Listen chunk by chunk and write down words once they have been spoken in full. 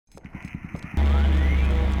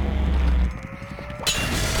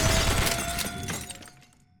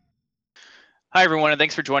Hi, everyone, and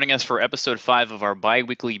thanks for joining us for episode 5 of our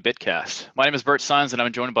bi-weekly Bitcast. My name is Bert Sons, and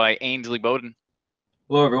I'm joined by Ainsley Bowden.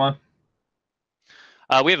 Hello, everyone.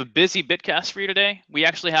 We have a busy Bitcast for you today. We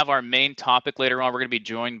actually have our main topic later on. We're going to be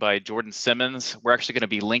joined by Jordan Simmons. We're actually going to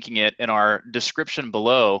be linking it in our description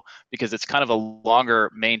below because it's kind of a longer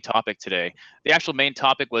main topic today. The actual main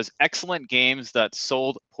topic was excellent games that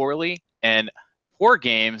sold poorly and poor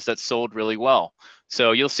games that sold really well.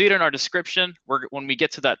 So you'll see it in our description. When we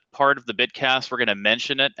get to that part of the Bitcast, we're going to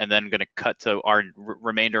mention it and then going to cut to our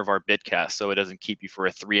remainder of our Bitcast so it doesn't keep you for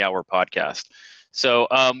a 3-hour podcast. So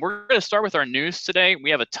we're going to start with our news today. We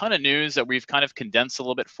have a ton of news that we've kind of condensed a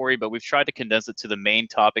little bit for you, but we've tried to condense it to the main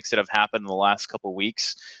topics that have happened in the last couple of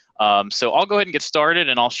weeks. So I'll go ahead and get started,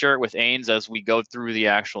 and I'll share it with Ains as we go through the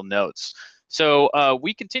actual notes. So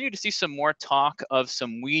we continue to see some more talk of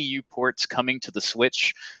some Wii U ports coming to the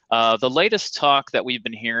Switch. The latest talk that we've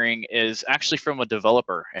been hearing is actually from a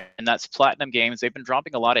developer, and that's Platinum Games. They've been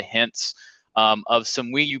dropping a lot of hints of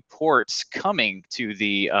some Wii U ports coming to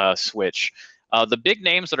the Switch. The big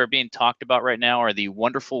names that are being talked about right now are the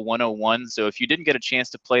Wonderful 101. So if you didn't get a chance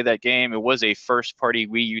to play that game, it was a first-party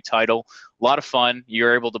Wii U title. A lot of fun.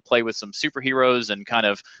 You're able to play with some superheroes and kind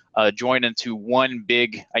of join into one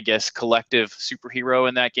big, I guess, collective superhero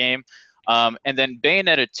in that game. And then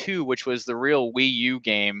Bayonetta 2, which was the real Wii U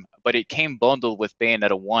game, but it came bundled with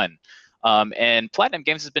Bayonetta 1. And Platinum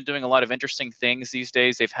Games has been doing a lot of interesting things these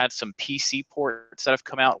days. They've had some PC ports that have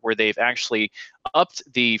come out where they've actually upped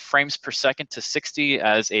the frames per second to 60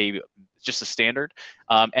 as just a standard,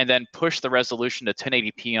 and then push the resolution to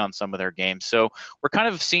 1080p on some of their games. So we're kind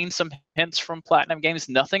of seeing some hints from Platinum Games,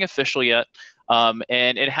 nothing official yet. And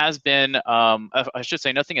it has been, I should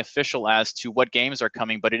say, nothing official as to what games are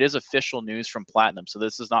coming, but it is official news from Platinum. So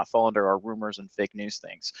this does not fall under our rumors and fake news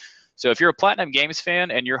things. So if you're a Platinum Games fan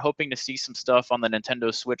and you're hoping to see some stuff on the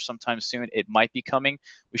Nintendo Switch sometime soon, it might be coming.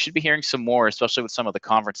 We should be hearing some more, especially with some of the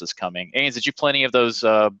conferences coming. Ains, did you play any of those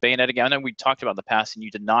Bayonetta games? I know we talked about in the past, and you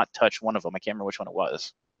did not touch one of them. I can't remember which one it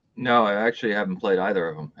was. No, I actually haven't played either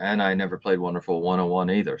of them, and I never played Wonderful 101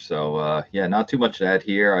 either. So, yeah, not too much to add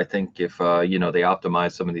here. I think if they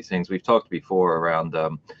optimize some of these things we've talked before around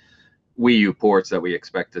Wii U ports that we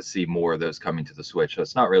expect to see more of those coming to the Switch. So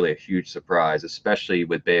it's not really a huge surprise, especially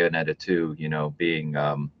with Bayonetta 2,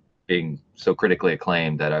 being so critically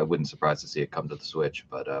acclaimed that I wouldn't surprise to see it come to the Switch.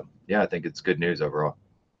 But yeah, I think it's good news overall.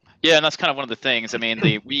 Yeah, and that's kind of one of the things. I mean,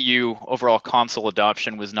 the Wii U overall console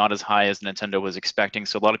adoption was not as high as Nintendo was expecting,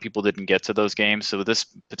 so a lot of people didn't get to those games. So this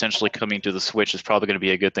potentially coming to the Switch is probably going to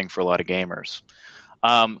be a good thing for a lot of gamers.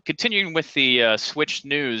 Continuing with the Switch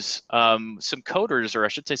news, some coders, or I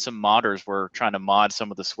should say some modders, were trying to mod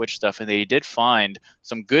some of the Switch stuff, and they did find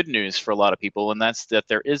some good news for a lot of people, and that's that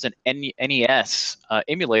there is an NES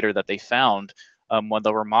emulator that they found when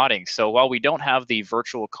they were modding. So while we don't have the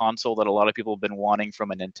virtual console that a lot of people have been wanting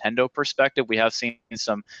from a Nintendo perspective, we have seen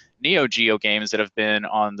some Neo Geo games that have been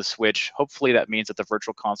on the Switch. Hopefully that means that the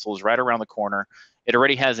virtual console is right around the corner. It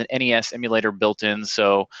already has an NES emulator built in,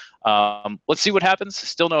 so let's see what happens.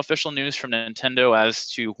 Still no official news from Nintendo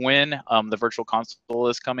as to when the virtual console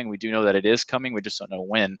is coming. We do know that it is coming. We just don't know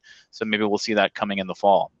when. So maybe we'll see that coming in the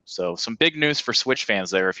fall. So some big news for Switch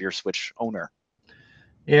fans there if you're a Switch owner.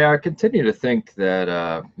 Yeah, I continue to think that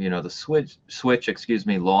the Switch,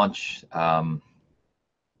 launch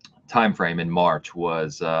time frame in March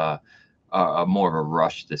was a more of a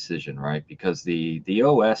rush decision, right? Because the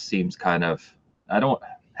OS seems kind of, I don't,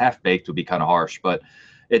 half baked would be kind of harsh, but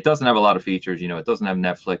it doesn't have a lot of features. It doesn't have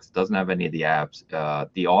Netflix, it doesn't have any of the apps.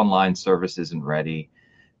 The online service isn't ready.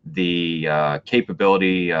 The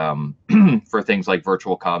capability for things like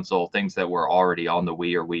Virtual Console, things that were already on the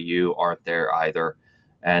Wii or Wii U, aren't there either.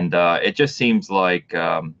 And it just seems like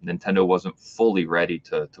Nintendo wasn't fully ready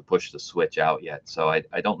to push the Switch out yet. So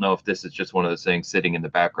I don't know if this is just one of those things sitting in the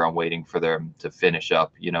background waiting for them to finish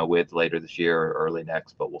up, with later this year or early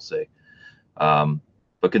next, but we'll see.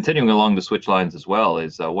 But continuing along the Switch lines as well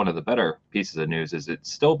is one of the better pieces of news is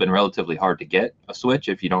it's still been relatively hard to get a Switch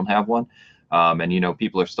if you don't have one. And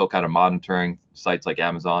people are still kind of monitoring sites like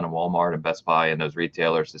Amazon and Walmart and Best Buy and those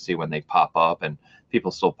retailers to see when they pop up, and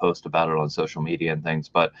people still post about it on social media and things.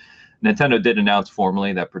 But Nintendo did announce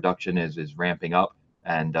formally that production is ramping up,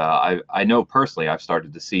 and I know personally I've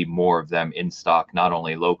started to see more of them in stock, not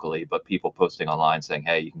only locally but people posting online saying,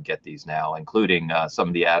 hey, you can get these now, including some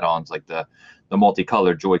of the add-ons like the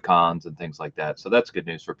multicolored Joy Cons and things like that. So that's good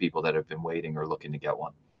news for people that have been waiting or looking to get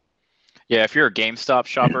one. Yeah, if you're a GameStop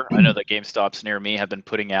shopper, I know that GameStops near me have been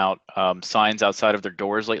putting out signs outside of their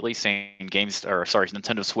doors lately saying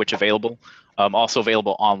Nintendo Switch available, also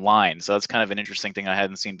available online. So that's kind of an interesting thing I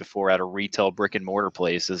hadn't seen before at a retail brick and mortar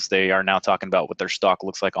place, is they are now talking about what their stock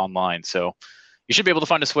looks like online. So you should be able to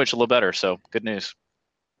find a Switch a little better. So good news.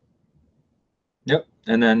 Yep.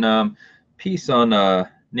 And then piece on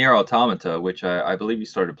Nier Automata, which I believe you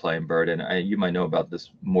started playing, Bird, and you might know about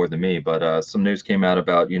this more than me, but some news came out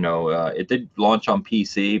about, it did launch on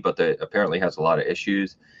PC, but it apparently has a lot of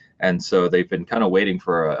issues. And so they've been kind of waiting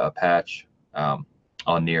for a patch on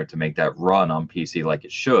Nier to make that run on PC like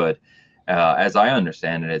it should. As I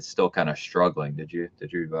understand it, it's still kind of struggling. Did you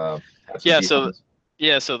have some Yeah, piece on this?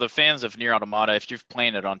 so the fans of Nier Automata, if you've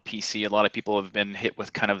played it on PC, a lot of people have been hit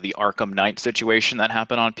with kind of the Arkham Knight situation that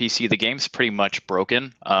happened on PC. The game's pretty much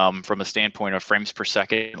broken from a standpoint of frames per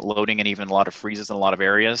second, loading, and even a lot of freezes in a lot of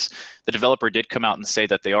areas. The developer did come out and say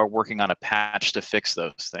that they are working on a patch to fix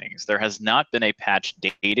those things. There has not been a patch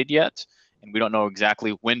dated yet, and we don't know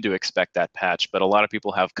exactly when to expect that patch, but a lot of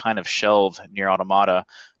people have kind of shelved Nier Automata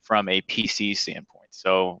from a PC standpoint.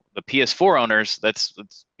 So the PS4 owners, that's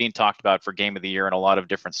being talked about for Game of the Year in a lot of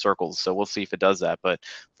different circles. So we'll see if it does that. But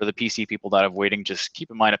for the PC people that have waiting, just keep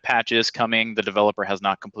in mind a patch is coming. The developer has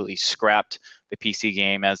not completely scrapped the PC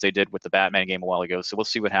game as they did with the Batman game a while ago. So we'll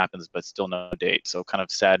see what happens, but still no date. So kind of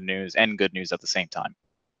sad news and good news at the same time.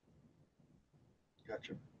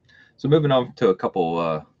 Gotcha. So moving on to a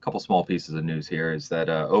couple small pieces of news here is that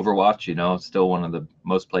Overwatch, still one of the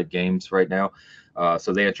most played games right now.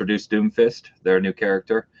 So they introduced Doomfist, their new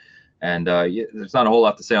character, and there's not a whole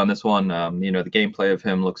lot to say on this one. The gameplay of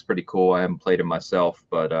him looks pretty cool. I haven't played it myself,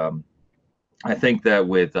 but I think that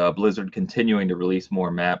with Blizzard continuing to release more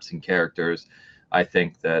maps and characters, I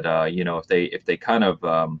think that if they kind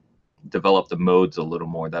of develop the modes a little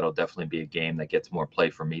more, that'll definitely be a game that gets more play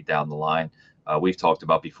for me down the line. We've talked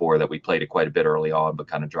about before that we played it quite a bit early on, but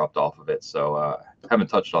kind of dropped off of it. So haven't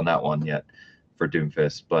touched on that one yet for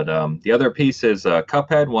Doomfist. But the other piece is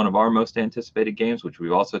Cuphead, one of our most anticipated games, which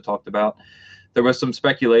we've also talked about. There was some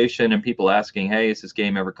speculation and people asking, hey, is this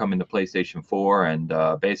game ever coming to PlayStation 4?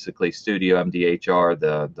 And basically Studio MDHR,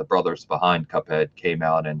 the brothers behind Cuphead, came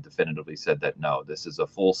out and definitively said that no, this is a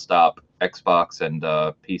full stop Xbox and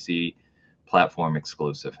PC platform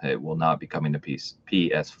exclusive. It will not be coming to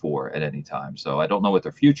PS4 at any time. So I don't know what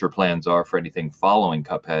their future plans are for anything following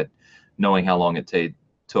Cuphead, knowing how long it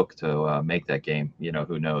took to make that game.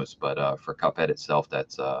 Who knows? But for Cuphead itself,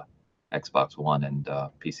 that's Xbox One and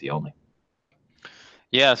PC only.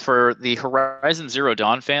 Yeah, for the Horizon Zero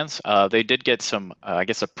Dawn fans, they did get some, I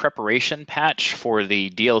guess, a preparation patch for the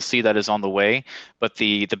DLC that is on the way. But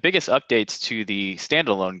the biggest updates to the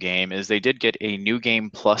standalone game is they did get a new game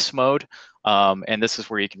plus mode, and this is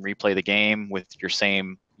where you can replay the game with your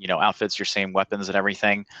same, outfits, your same weapons and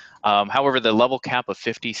everything. However, the level cap of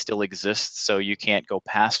 50 still exists, so you can't go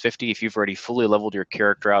past 50. If you've already fully leveled your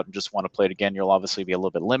character out and just want to play it again, you'll obviously be a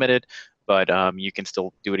little bit limited. But you can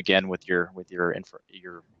still do it again with your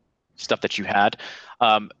stuff that you had.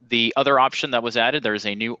 The other option that was added, there's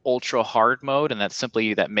a new ultra hard mode, and that's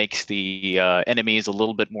simply that makes the enemies a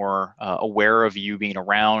little bit more aware of you being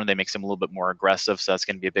around. They makes them a little bit more aggressive, so that's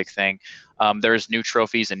going to be a big thing. There's new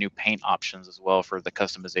trophies and new paint options as well for the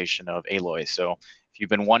customization of Aloy. So if you've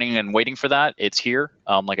been wanting and waiting for that, it's here.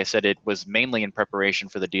 Like I said, it was mainly in preparation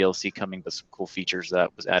for the DLC coming, but some cool features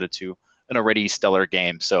that was added to an already stellar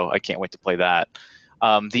game. So I can't wait to play that.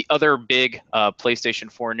 The other big PlayStation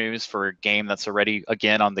 4 news for a game that's already,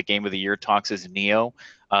 again, on the Game of the Year talks is Nioh.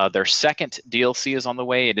 Their second DLC is on the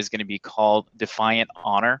way. It is going to be called Defiant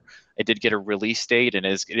Honor. It did get a release date, and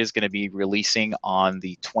it is going to be releasing on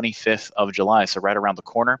the 25th of July, so right around the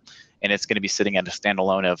corner. And it's going to be sitting at a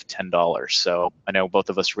standalone of $10. So I know both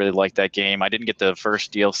of us really like that game. I didn't get the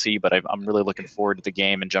first DLC, but I'm really looking forward to the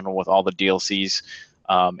game in general with all the DLCs.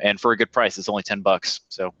 And for a good price, it's only $10,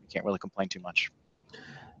 so you can't really complain too much.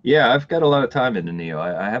 Yeah, I've got a lot of time into Neo.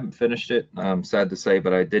 I haven't finished it, sad to say,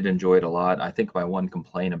 but I did enjoy it a lot. I think my one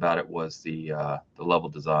complaint about it was the level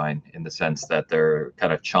design, in the sense that they're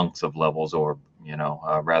kind of chunks of levels, or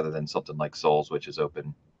rather than something like Souls, which is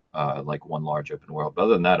open, like one large open world. But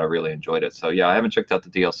other than that, I really enjoyed it. So yeah, I haven't checked out the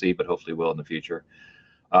DLC, but hopefully will in the future.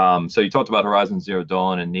 So you talked about Horizon Zero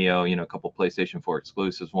Dawn and Neo, a couple PlayStation 4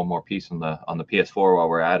 exclusives. One more piece on the PS4 while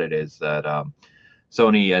we're at it is that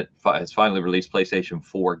Sony has finally released PlayStation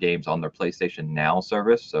 4 games on their PlayStation Now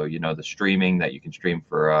service. So, the streaming that you can stream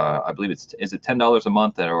for, I believe is it $10 a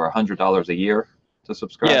month or $100 a year to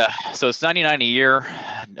subscribe? Yeah, so it's $99 a year,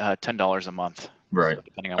 $10 a month. Right. So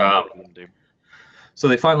depending on what you want to do. So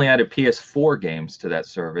they finally added PS4 games to that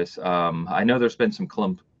service. I know there's been some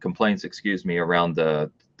complaints, excuse me, around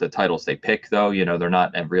the titles they pick, though. You know, they're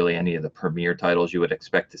not really any of the premier titles you would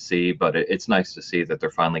expect to see, but it's nice to see that they're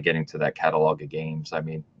finally getting to that catalog of games. I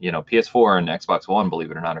mean, you know, PS4 and Xbox One, believe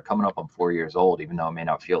it or not, are coming up on 4 years old, even though it may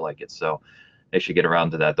not feel like it. So they should get around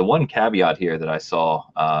to that. The one caveat here that I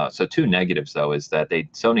saw, so two negatives though, is that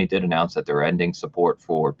Sony did announce that they're ending support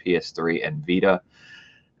for PS3 and Vita.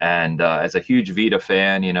 And as a huge Vita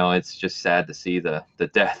fan, you know, it's just sad to see the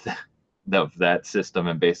death of that system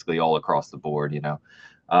and basically all across the board, you know.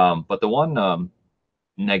 But the one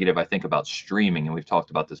negative I think about streaming, and we've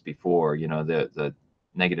talked about this before, you know, the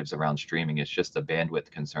negatives around streaming is just the bandwidth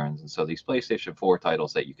concerns. And so these PlayStation 4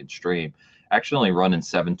 titles that you can stream actually run in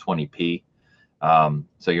 720p.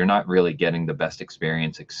 So you're not really getting the best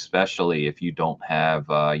experience, especially if you don't have,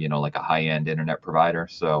 you know, like a high-end internet provider.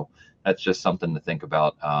 So that's just something to think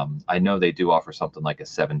about. I know they do offer something like a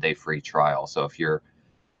 7-day free trial. So if you're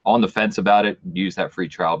on the fence about it, use that free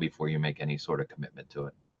trial before you make any sort of commitment to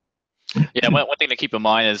it. Yeah, one thing to keep in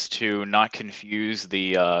mind is to not confuse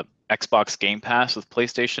the Xbox Game Pass with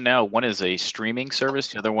PlayStation Now. One is a streaming service.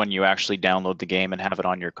 The other one, you actually download the game and have it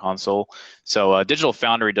on your console. So Digital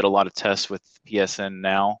Foundry did a lot of tests with PSN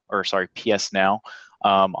Now, or sorry, PS Now,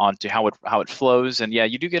 onto how it flows. And yeah,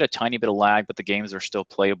 you do get a tiny bit of lag, but the games are still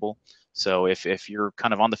playable. So if you're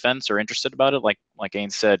kind of on the fence or interested about it, like Ain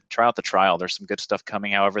said, try out the trial. There's some good stuff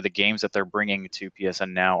coming. However, the games that they're bringing to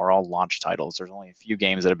PSN Now are all launch titles. There's only a few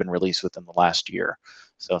games that have been released within the last year.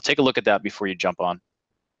 So take a look at that before you jump on.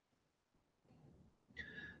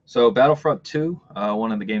 So Battlefront 2,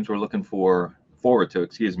 one of the games we're looking forward to,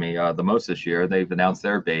 excuse me, the most this year. They've announced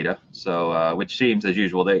their beta, so which seems, as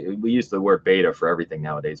usual, we use the word beta for everything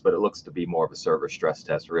nowadays, but it looks to be more of a server stress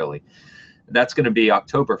test, really. That's going to be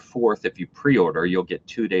October 4th. If you pre-order, you'll get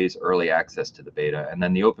 2 days early access to the beta, and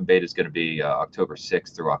then the open beta is going to be October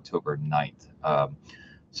 6th through October 9th.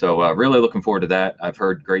 So really looking forward to that. I've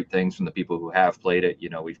heard great things from the people who have played it. You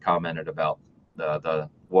know, we've commented about the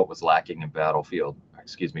what was lacking in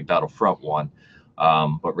Battlefront 1,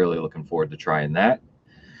 but really looking forward to trying that.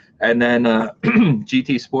 And then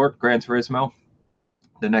GT Sport Gran Turismo,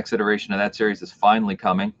 the next iteration of that series is finally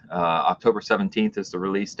coming. October 17th is the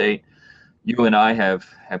release date. You and I have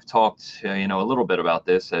talked, you know, a little bit about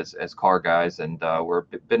this as car guys, and we're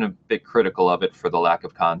been a bit critical of it for the lack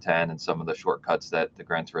of content and some of the shortcuts that the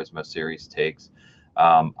Gran Turismo series takes.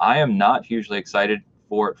 I am not hugely excited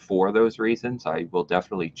for it for those reasons. I will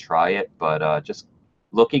definitely try it, but just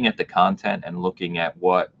looking at the content and looking at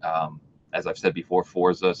what, as I've said before,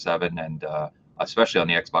 Forza 7 and especially on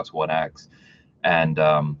the Xbox One X, and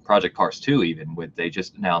Project Cars 2, even they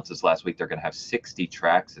just announced this last week, they're going to have 60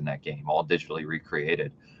 tracks in that game, all digitally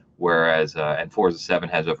recreated. Whereas, and Forza 7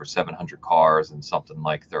 has over 700 cars and something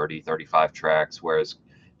like 35 tracks, whereas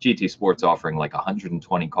GT Sport's offering like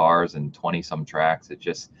 120 cars and 20 some tracks.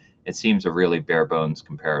 It seems a really bare bones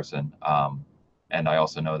comparison. And I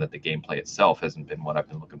also know that the gameplay itself hasn't been what I've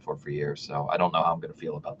been looking for years. So I don't know how I'm going to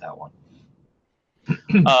feel about that one.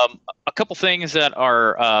 A couple things that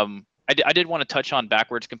are, I did want to touch on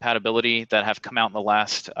backwards compatibility that have come out in the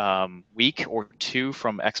last week or two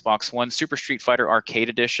from Xbox One. Super Street Fighter Arcade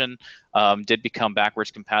Edition did become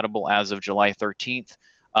backwards compatible as of July 13th.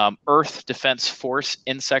 Earth Defense Force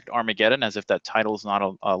Insect Armageddon, as if that title is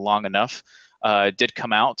not long enough, did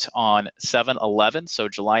come out on 7/11, so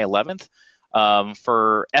July 11th.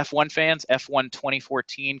 For F1 fans, F1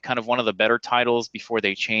 2014, kind of one of the better titles before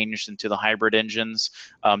they changed into the hybrid engines,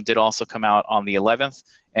 did also come out on the 11th.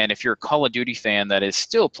 And if you're a Call of Duty fan that is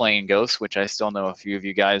still playing Ghosts, which I still know a few of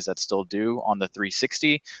you guys that still do on the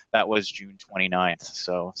 360, that was June 29th.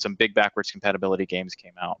 So some big backwards compatibility games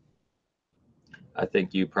came out. I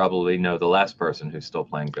think you probably know the last person who's still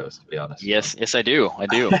playing Ghost, to be honest. Yes, I do.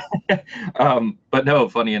 But no,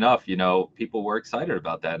 funny enough, you know, people were excited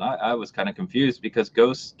about that. And I was kind of confused because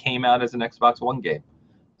Ghost came out as an Xbox One game.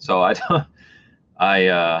 So I'm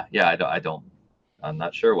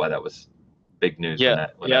not sure why that was big news. Yeah,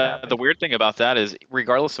 the weird thing about that is,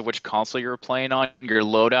 regardless of which console you're playing on, your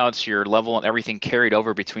loadouts, your level, and everything carried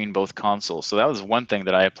over between both consoles. So that was one thing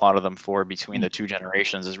that I applauded them for between the two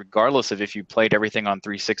generations, is regardless of if you played everything on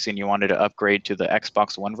 360 and you wanted to upgrade to the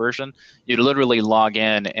Xbox One version, you'd literally log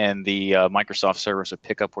in and the Microsoft service would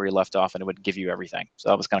pick up where you left off and it would give you everything. So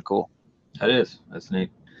that was kind of cool. That's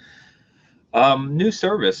neat. New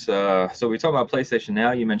service. So we talk about PlayStation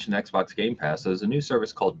Now. You mentioned Xbox Game Pass. So there's a new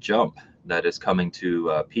service called Jump that is coming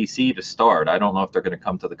to PC to start. I don't know if they're going to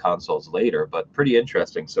come to the consoles later, but pretty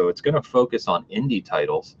interesting. So it's going to focus on indie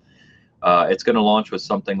titles. It's going to launch with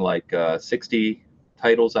something like 60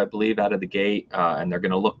 titles, I believe, out of the gate, and they're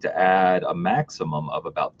going to look to add a maximum of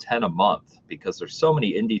about 10 a month because there's so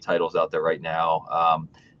many indie titles out there right now,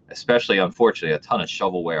 especially, unfortunately, a ton of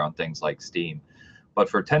shovelware on things like Steam. But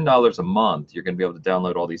for $10 a month, you're going to be able to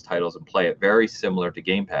download all these titles and play it, very similar to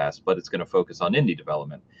Game Pass, but it's going to focus on indie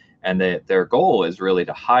development. And their goal is really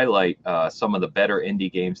to highlight some of the better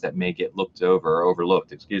indie games that may get looked over or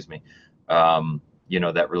overlooked, excuse me,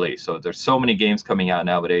 that release. So there's so many games coming out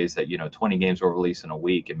nowadays that, 20 games will release in a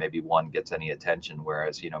week and maybe one gets any attention,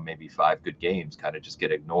 whereas, maybe 5 good games kind of just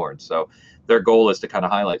get ignored. So their goal is to kind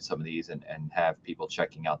of highlight some of these and have people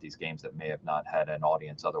checking out these games that may have not had an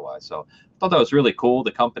audience otherwise. So I thought that was really cool.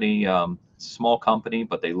 The company, small company,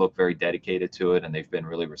 but they look very dedicated to it, and they've been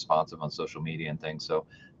really responsive on social media and things. So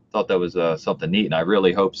I thought that was something neat. And I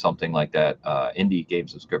really hope something like that indie game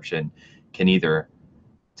subscription can either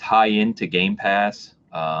tie into Game Pass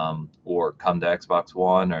or come to Xbox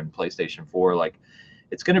One or PlayStation 4. Like,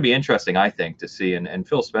 it's going to be interesting, I think, to see, and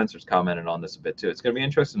Phil Spencer's commented on this a bit too. It's going to be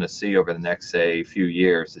interesting to see over the next, say, few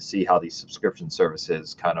years to see how these subscription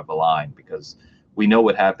services kind of align, because we know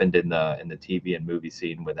what happened in the TV and movie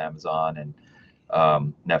scene with Amazon and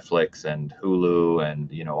Netflix and Hulu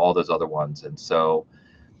and all those other ones. And so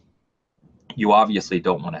you obviously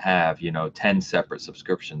don't want to have 10 separate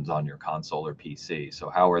subscriptions on your console or PC. So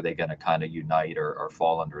how are they going to kind of unite or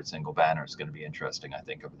fall under a single banner? It's going to be interesting, I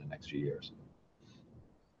think, over the next few years.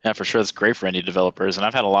 Yeah, for sure. It's great for indie developers, and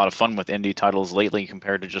I've had a lot of fun with indie titles lately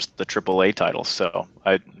compared to just the AAA titles. So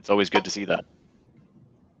it's always good to see that.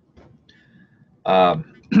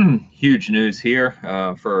 Huge news here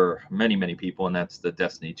for many people, and that's the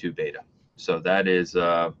Destiny 2 beta. So that is,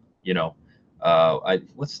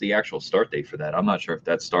 what's the actual start date for that? I'm not sure if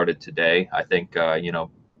that started today. I think,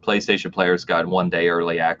 PlayStation players got 1 day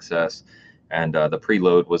early access, and the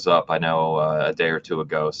preload was up, I know, a day or two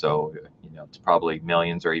ago. So, it's probably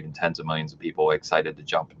millions or even tens of millions of people excited to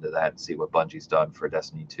jump into that and see what Bungie's done for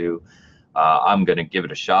Destiny 2. I'm going to give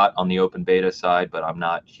it a shot on the open beta side, but I'm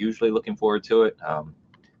not hugely looking forward to it.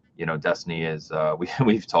 Destiny is,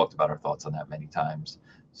 we've talked about our thoughts on that many times.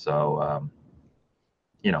 So,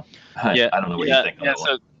 I don't know what you think on that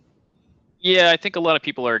one. Yeah, I think a lot of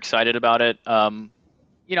people are excited about it. I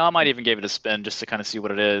might even give it a spin just to kind of see what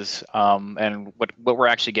it is and what we're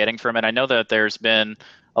actually getting from it. I know that there's been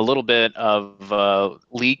a little bit of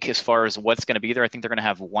leak as far as what's going to be there. I think they're going to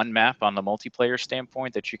have one map on the multiplayer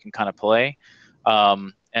standpoint that you can kind of play.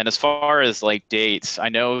 And as far as like dates, I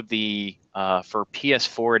know the for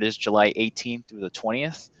PS4 it is July 18th through the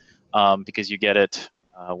 20th because you get it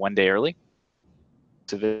 1 day early.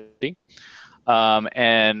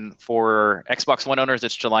 And for Xbox One owners,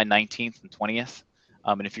 it's July 19th and 20th.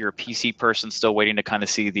 And if you're a PC person still waiting to kind of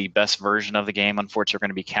see the best version of the game, unfortunately, are going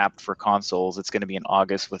to be capped for consoles. It's going to be in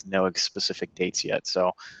August with no specific dates yet.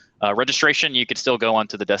 So registration, you could still go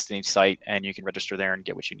onto the Destiny site and you can register there and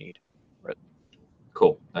get what you need.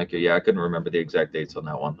 Cool. Thank you. Yeah, I couldn't remember the exact dates on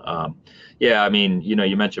that one. Yeah, I mean,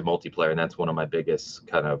 you mentioned multiplayer, and that's one of my biggest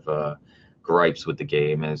kind of gripes with the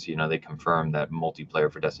game is, they confirmed that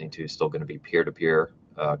multiplayer for Destiny 2 is still going to be peer-to-peer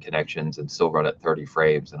connections and still run at 30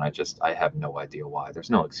 frames. And I have no idea why. There's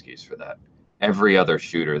no excuse for that. Every other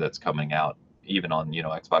shooter that's coming out, even on,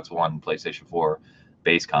 Xbox One, PlayStation 4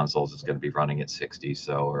 base consoles, is going to be running at 60,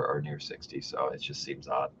 or near 60. So it just seems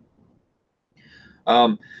odd.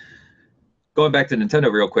 Going back to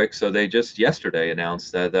Nintendo real quick. So they just yesterday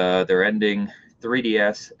announced that they're ending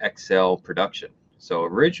 3DS XL production. So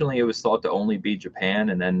originally it was thought to only be Japan,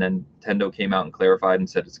 and then Nintendo came out and clarified and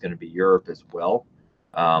said it's going to be Europe as well.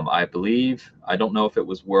 I believe, I don't know if it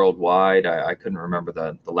was worldwide. I couldn't remember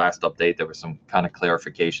the last update. There were some kind of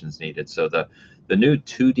clarifications needed. So the new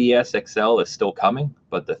 2DS XL is still coming,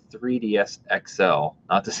 but the 3DS XL,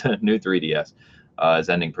 not the new 3DS, is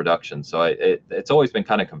ending production. So it's always been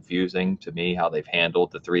kind of confusing to me how they've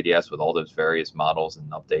handled the 3DS with all those various models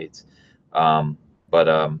and updates. But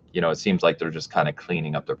it seems like they're just kind of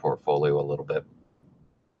cleaning up their portfolio a little bit.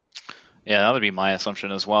 Yeah, that would be my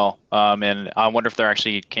assumption as well. And I wonder if they're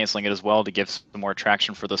actually canceling it as well to give some more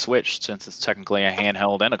traction for the Switch, since it's technically a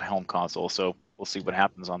handheld and a home console. So we'll see what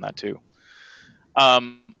happens on that too.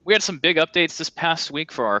 We had some big updates this past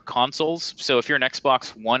week for our consoles. So if you're an Xbox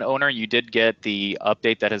One owner, you did get the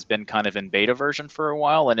update that has been kind of in beta version for a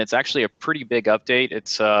while, and it's actually a pretty big update.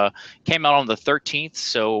 It's came out on the 13th,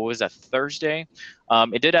 so what was that, Thursday?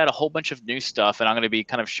 It did add a whole bunch of new stuff, and I'm going to be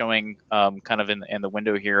kind of showing kind of in the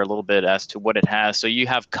window here a little bit as to what it has. So you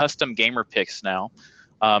have custom gamer picks now.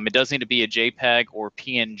 It does need to be a JPEG or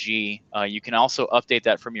PNG. You can also update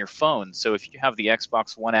that from your phone. So if you have the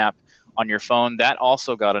Xbox One app on your phone. That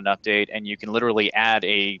also got an update, and you can literally add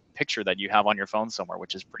a picture that you have on your phone somewhere,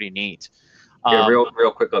 which is pretty neat. Yeah,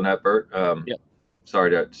 real quick on that, Bert. Yep.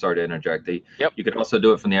 Sorry to interject. Yep. You can also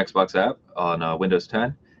do it from the Xbox app on Windows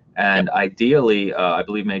 10. And Yep. ideally, I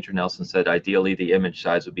believe Major Nelson said ideally the image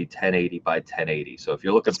size would be 1080 by 1080. So if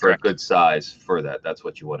you're looking That's for correct. a good size for that, that's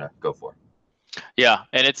what you want to go for. Yeah,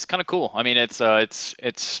 and it's kind of cool. I mean,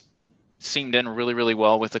 it's seamed in really, really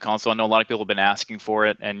well with the console. I know a lot of people have been asking for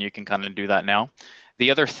it, and you can kind of do that now. The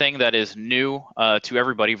other thing that is new to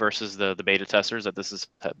everybody versus the beta testers that this has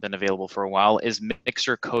been available for a while is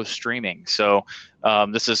Mixer co-streaming. So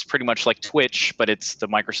this is pretty much like Twitch, but it's the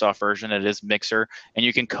Microsoft version. It is Mixer, and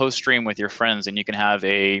you can co-stream with your friends, and you can have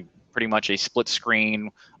a pretty much a split screen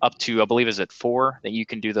up to, I believe, is it 4 that you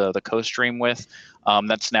can do the co-stream with.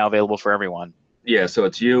 That's now available for everyone. Yeah, so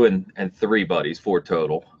it's you and 3 buddies, 4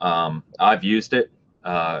 total. I've used it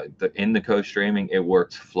in the co-streaming. It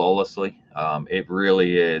works flawlessly. It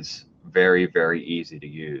really is very, very easy to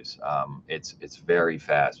use. It's very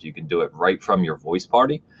fast. You can do it right from your voice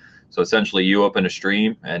party. So essentially, you open a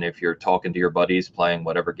stream, and if you're talking to your buddies playing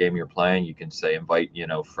whatever game you're playing, you can say invite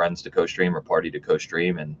friends to co-stream or party to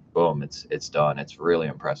co-stream, and boom, it's done. It's really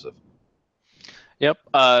impressive. Yep.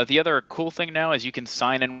 The other cool thing now is you can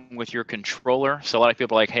sign in with your controller. So a lot of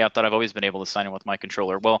people are like, hey, I thought I've always been able to sign in with my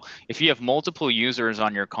controller. Well, if you have multiple users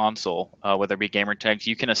on your console, whether it be gamer tags,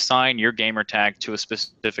 you can assign your gamer tag to a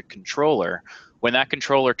specific controller. When that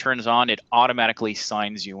controller turns on, it automatically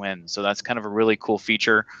signs you in. So that's kind of a really cool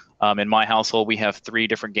feature. In my household, we have 3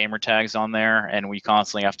 different gamer tags on there, and we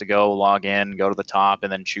constantly have to go log in, go to the top,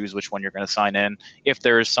 and then choose which one you're going to sign in if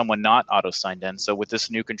there is someone not auto-signed in. So with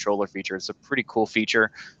this new controller feature, it's a pretty cool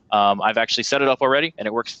feature. I've actually set it up already, and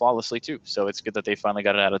it works flawlessly too. So it's good that they finally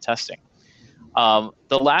got it out of testing.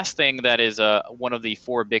 The last thing that is one of the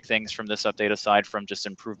 4 big things from this update, aside from just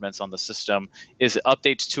improvements on the system, is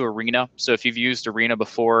updates to Arena. So if you've used Arena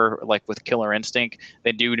before, like with Killer Instinct,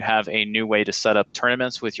 they do have a new way to set up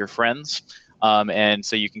tournaments with your friends. And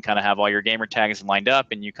so you can kind of have all your gamer tags lined up,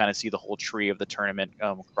 and you kind of see the whole tree of the tournament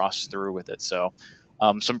cross through with it. So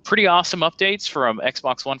some pretty awesome updates from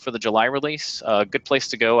Xbox One for the July release. A good place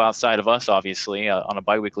to go outside of us, obviously, on a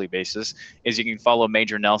bi-weekly basis, is you can follow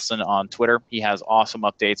Major Nelson on Twitter. He has awesome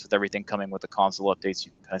updates with everything coming with the console updates.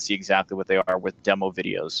 You can kind of see exactly what they are with demo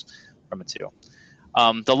videos from it too.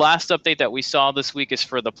 The last update that we saw this week is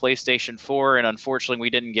for the PlayStation 4, and unfortunately we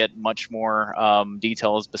didn't get much more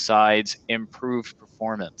details besides improved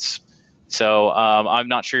performance. So I'm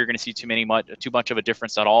not sure you're going to see too much of a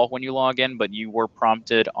difference at all when you log in, but you were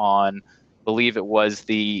prompted on, I believe it was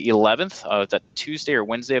the 11th, that Tuesday or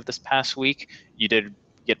Wednesday of this past week, you did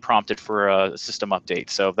get prompted for a system update.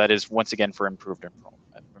 So that is once again for improved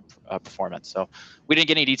performance. So we didn't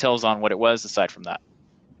get any details on what it was aside from that.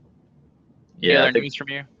 Yeah, any other news from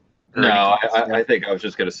you? No, I think I was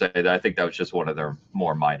just going to say that I think that was just one of their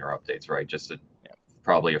more minor updates, right? Just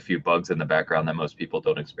probably a few bugs in the background that most people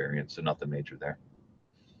don't experience, so nothing major there.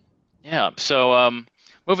 Yeah, so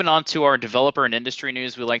moving on to our developer and industry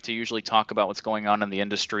news, we like to usually talk about what's going on in the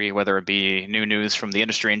industry, whether it be new news from the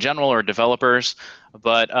industry in general or developers.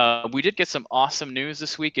 But we did get some awesome news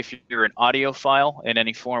this week if you're an audiophile in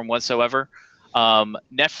any form whatsoever.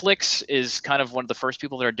 Netflix is kind of one of the first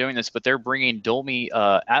people that are doing this, but they're bringing Dolby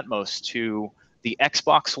Atmos to the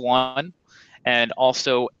Xbox One and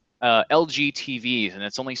also LG TVs, and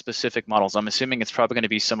it's only specific models. I'm assuming it's probably going to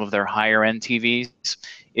be some of their higher end TVs.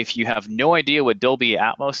 If you have no idea what Dolby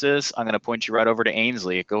Atmos is, I'm going to point you right over to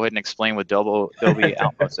Ainsley. Go ahead and explain what Dolby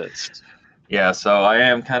Atmos is. Yeah, so I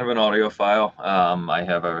am kind of an audiophile. I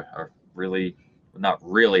have a really, not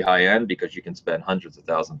really high end, because you can spend hundreds of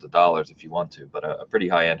thousands of dollars if you want to, but a pretty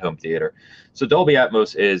high end home theater. So Dolby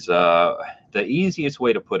Atmos is the easiest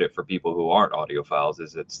way to put it for people who aren't audiophiles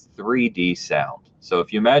is it's 3D sound. So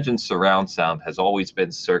if you imagine surround sound has always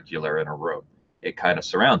been circular in a room, it kind of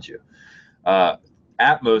surrounds you.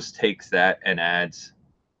 Atmos takes that and adds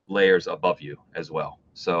layers above you as well.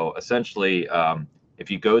 So essentially,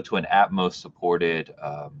 if you go to an Atmos supported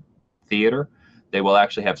theater, they will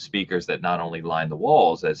actually have speakers that not only line the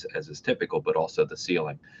walls as is typical, but also the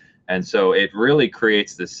ceiling. And so it really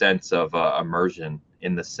creates this sense of immersion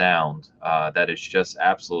in the sound that is just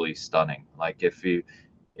absolutely stunning. Like if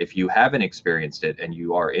you haven't experienced it and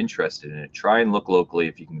you are interested in it, try and look locally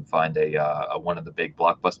if you can find a one of the big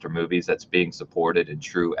blockbuster movies that's being supported in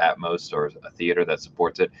true Atmos, or a theater that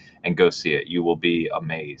supports it, and go see it. You will be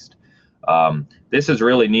amazed. This is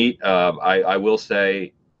really neat. I will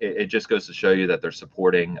say it just goes to show you that they're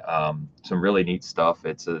supporting some really neat stuff.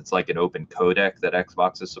 It's like an open codec that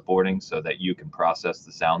Xbox is supporting, so that you can process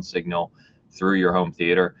the sound signal through your home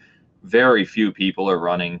theater. very few people are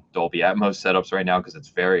running Dolby Atmos setups right now because it's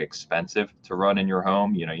very expensive to run in your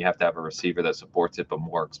home. You know, you have to have a receiver that supports it, but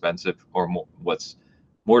more expensive, or more, what's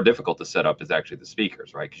more difficult to set up is actually the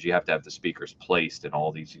speakers, right? Because you have to have the speakers placed in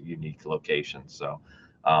all these unique locations. So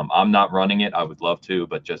I'm not running it. I would love to,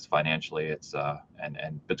 but just financially, it's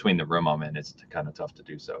and between the room I'm in, it's kind of tough to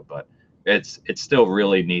do so. But it's still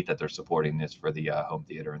really neat that they're supporting this for the home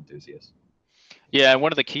theater enthusiasts. Yeah, and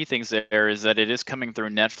one of the key things there is that it is coming through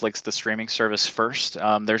Netflix, the streaming service first.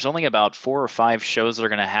 There's only about 4 or 5 shows that are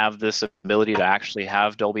going to have this ability to actually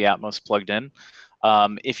have Dolby Atmos plugged in.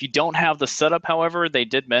 If you don't have the setup, however, they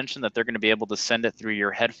did mention that they're going to be able to send it through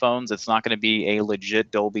your headphones. It's not going to be a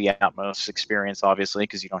legit Dolby Atmos experience, obviously,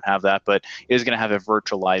 because you don't have that, but it is going to have a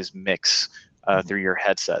virtualized mix through your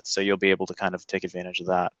headset. So you'll be able to kind of take advantage of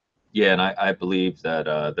that. Yeah, and I believe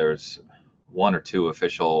that there's 1 or 2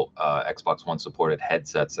 official Xbox One supported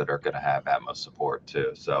headsets that are going to have Atmos support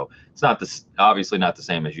too. So it's not this, obviously not the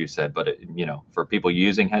same as you said, but you know, for people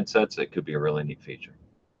using headsets, it could be a really neat feature.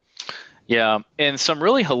 Yeah, and some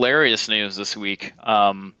really hilarious news this week.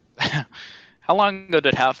 How long ago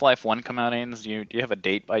did Half-Life 1 come out, Ains? Do you have a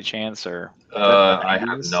date by chance, or is that the I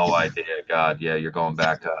have 90s? no idea. God, yeah, you're going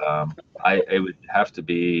back. It would have to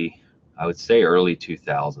be, I would say early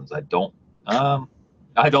 2000s. I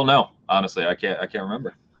don't know. Honestly, I can't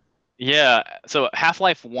remember. Yeah, so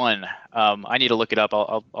Half-Life 1, I need to look it up.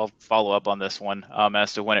 I'll follow up on this one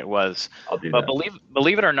as to when it was. I'll do But that.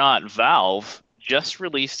 believe it or not, Valve just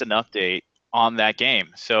released an update on that game.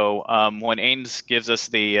 So when Ains gives us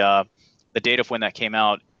the date of when that came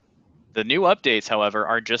out, the new updates, however,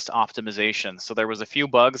 are just optimization. So there was a few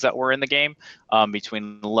bugs that were in the game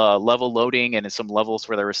between level loading and in some levels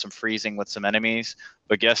where there was some freezing with some enemies.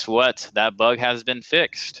 But guess what? That bug has been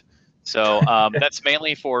fixed. So that's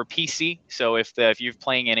mainly for PC. So if you're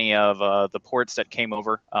playing any of the ports that came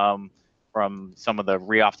over from some of the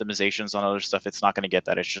re-optimizations on other stuff, it's not going to get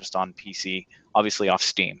that. It's just on PC, obviously off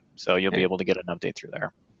Steam. So you'll be able to get an update through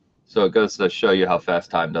there. So it goes to show you how fast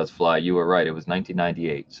time does fly. You were right. It was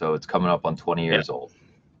 1998, so it's coming up on 20 Yeah. years old.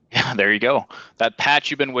 Yeah, there you go. That patch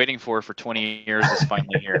you've been waiting for 20 years is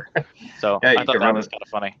finally here. So Yeah, I thought that was kind of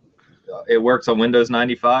funny. It works on Windows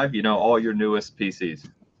 95. You know, all your newest PCs.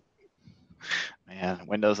 Man,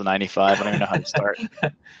 Windows 95. I don't even know how to start.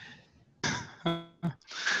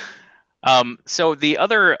 So the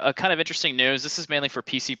other kind of interesting news, this is mainly for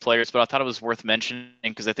PC players, but I thought it was worth mentioning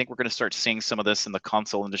because I think we're going to start seeing some of this in the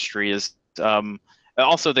console industry is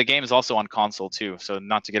also the game is also on console too, so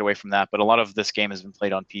not to get away from that, but a lot of this game has been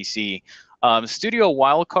played on PC. Studio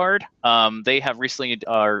Wildcard, they have recently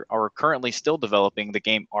are currently still developing the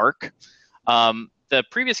game Ark. The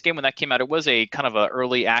previous game when that came out, it was a kind of an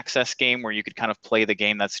early access game where you could kind of play the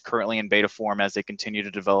game that's currently in beta form as they continue to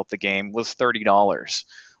develop the game, was $30.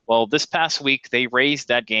 Well, this past week, they raised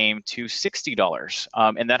that game to $60.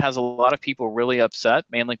 And that has a lot of people really upset,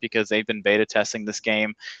 mainly because they've been beta testing this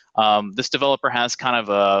game. This developer has kind of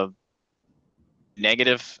a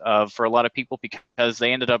negative for a lot of people because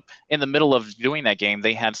they ended up in the middle of doing that game.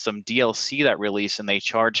 They had some DLC that released and they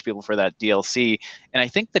charged people for that DLC. And I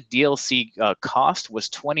think the DLC cost was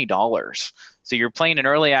 $20. So you're playing an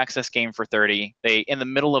early access game for 30. They, in the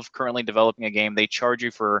middle of currently developing a game, they charge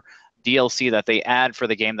you for DLC that they add for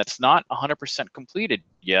the game that's not 100% completed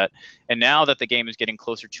yet. And now that the game is getting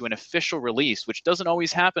closer to an official release, which doesn't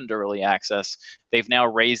always happen to early access, they've now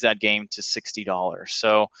raised that game to $60.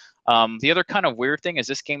 So the other kind of weird thing is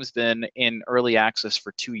this game has been in early access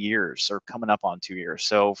for 2 years or coming up on 2 years.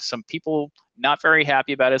 So some people not very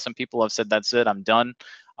happy about it. Some people have said, that's it, I'm done.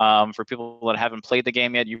 For people that haven't played the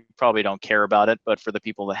game yet, you probably don't care about it. But for the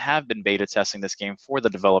people that have been beta testing this game for the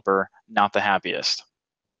developer, not the happiest.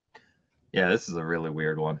 Yeah, this is a really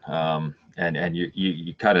weird one. And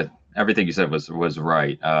you kind of everything you said was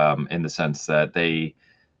right in the sense that they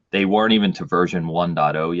weren't even to version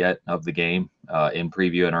 1.0 yet of the game in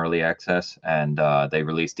preview and early access, and they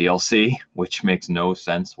released DLC, which makes no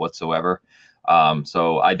sense whatsoever.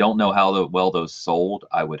 So I don't know how well those sold.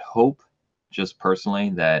 I would hope, just personally,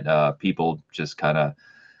 that people just kind of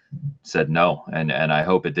said no, and I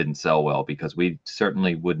hope it didn't sell well, because we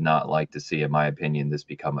certainly would not like to see, in my opinion, this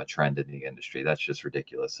become a trend in the industry. That's just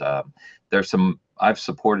ridiculous. I've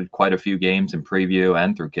supported quite a few games in preview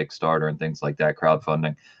and through Kickstarter and things like that,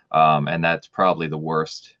 crowdfunding, and that's probably the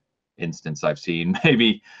worst instance I've seen.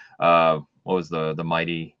 Maybe what was the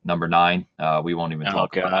mighty number 9? We won't even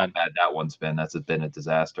talk about how bad that one's been. That's been a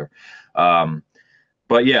disaster.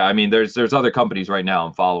 But yeah, I mean, there's other companies right now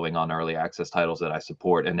I'm following on early access titles that I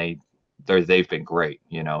support, and they've been great.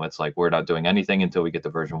 You know, it's like we're not doing anything until we get to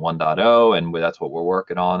version 1.0, and that's what we're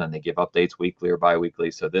working on. And they give updates weekly or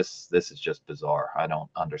bi-weekly. So this is just bizarre. I don't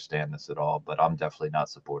understand this at all, but I'm definitely not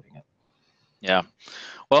supporting it. Yeah.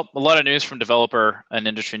 Well, a lot of news from developer and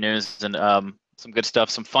industry news, and some good stuff,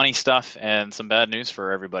 some funny stuff, and some bad news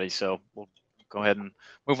for everybody. So we'll go ahead and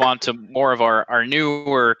move on to more of our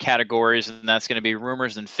newer categories, and that's going to be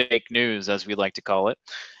rumors and fake news, as we like to call it.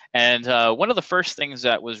 And one of the first things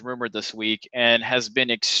that was rumored this week and has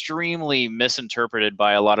been extremely misinterpreted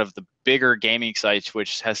by a lot of the bigger gaming sites,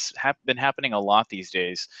 which has been happening a lot these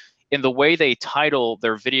days, in the way they title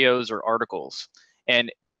their videos or articles.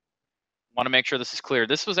 And want to make sure this is clear.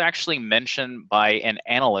 This was actually mentioned by an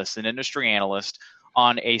analyst, an industry analyst,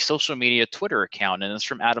 on a social media Twitter account, and it's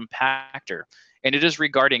from Adam Pachter. And it is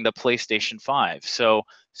regarding the PlayStation 5. So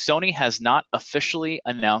Sony has not officially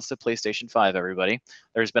announced the PlayStation 5, everybody.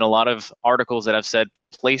 There's been a lot of articles that have said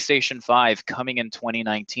PlayStation 5 coming in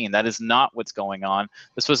 2019. That is not what's going on.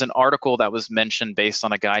 This was an article that was mentioned based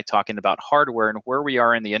on a guy talking about hardware and where we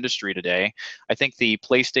are in the industry today. I think the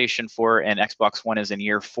PlayStation 4 and Xbox One is in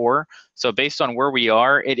year 4. So based on where we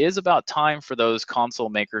are, it is about time for those console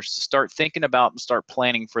makers to start thinking about and start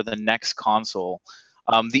planning for the next console.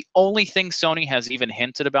 The only thing Sony has even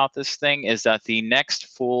hinted about this thing is that the next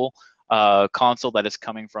full console that is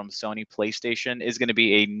coming from Sony PlayStation is going to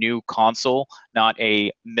be a new console, not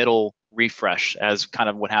a middle refresh, as kind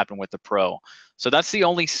of what happened with the Pro. So that's the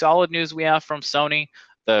only solid news we have from Sony.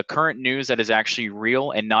 The current news that is actually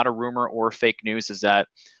real and not a rumor or fake news is that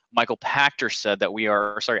Michael Pachter said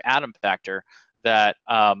that Adam Pachter, that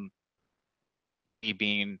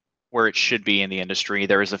being where it should be in the industry.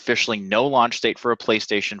 There is officially no launch date for a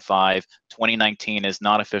PlayStation 5. 2019 is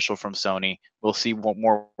not official from Sony. We'll see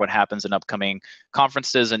what happens in upcoming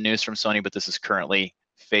conferences and news from Sony, but this is currently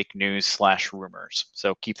fake news / rumors.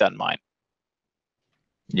 So keep that in mind.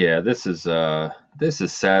 Yeah, this is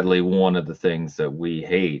sadly one of the things that we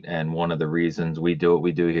hate, and one of the reasons we do what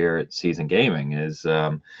we do here at Season Gaming is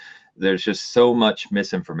there's just so much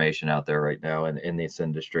misinformation out there right now in this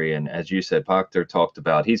industry. And as you said, Pachter talked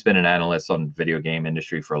about, he's been an analyst on video game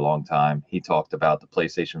industry for a long time. He talked about the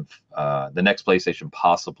PlayStation, the next PlayStation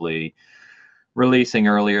possibly releasing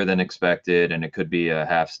earlier than expected, and it could be a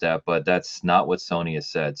half step, but that's not what Sony has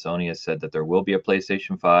said. Sony has said that there will be a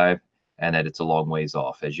PlayStation 5 and that it's a long ways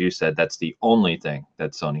off. As you said, that's the only thing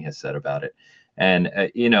that Sony has said about it. And,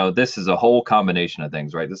 you know, this is a whole combination of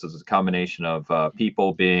things, right? This is a combination of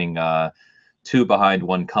people being too behind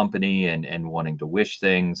one company and wanting to wish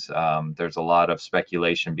things. There's a lot of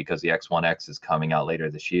speculation because the X1X is coming out later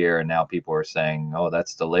this year. And now people are saying, oh,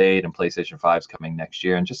 that's delayed and PlayStation 5 is coming next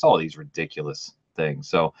year, and just all these ridiculous things.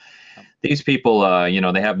 So these people, you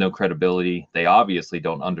know, they have no credibility. They obviously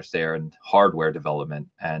don't understand hardware development.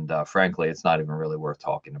 And frankly, it's not even really worth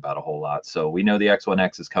talking about a whole lot. So we know the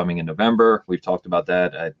X1X is coming in November. We've talked about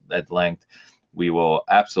that at length. We will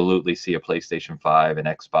absolutely see a PlayStation 5 and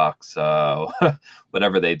Xbox,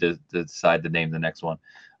 whatever they decide to name the next one,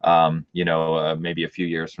 you know, maybe a few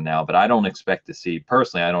years from now. But I don't expect to see,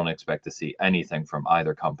 personally, I don't expect to see anything from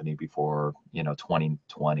either company before, you know,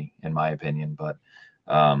 2020, in my opinion. But,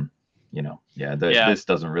 you know, this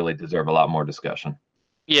doesn't really deserve a lot more discussion.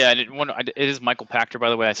 Yeah, it is Michael Pachter, by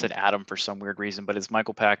the way. I said Adam for some weird reason, but it's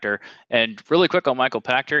Michael Pachter. And really quick on Michael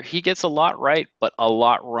Pachter, he gets a lot right, but a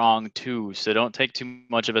lot wrong too. So don't take too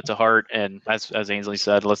much of it to heart. And as Ainsley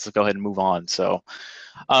said, let's just go ahead and move on. So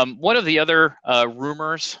one of the other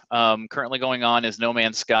rumors currently going on is No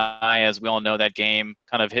Man's Sky. As we all know, that game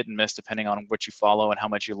kind of hit and miss depending on what you follow and how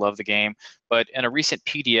much you love the game. But in a recent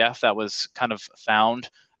PDF that was kind of found,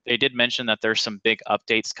 they did mention that there's some big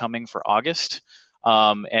updates coming for August.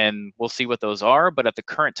 And we'll see what those are. But at the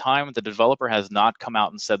current time, the developer has not come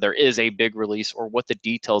out and said there is a big release or what the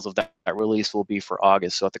details of that release will be for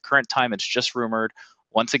August. So at the current time, it's just rumored.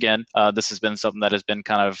 Once again, this has been something that has been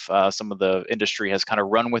kind of some of the industry has kind of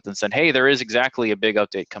run with and said, hey, there is exactly a big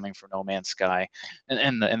update coming for No Man's Sky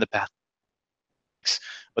in the past.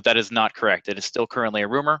 But that is not correct. It is still currently a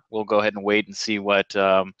rumor. We'll go ahead and wait and see what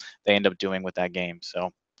they end up doing with that game.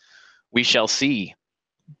 So we shall see.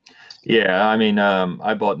 Yeah, I mean,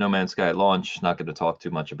 I bought No Man's Sky at launch. Not going to talk too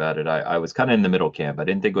much about it. I was kind of in the middle camp. I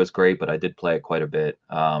didn't think it was great, but I did play it quite a bit.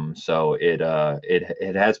 So it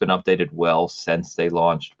has been updated well since they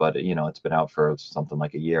launched, but you know, it's been out for something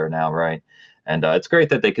like a year now, right? And it's great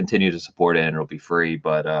that they continue to support it and it'll be free.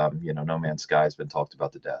 But you know, No Man's Sky has been talked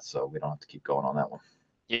about to death, so we don't have to keep going on that one.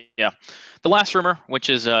 Yeah, the last rumor, which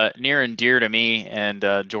is near and dear to me and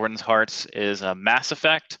Jordan's hearts, is Mass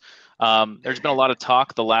Effect. There's been a lot of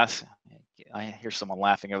talk the last, I hear someone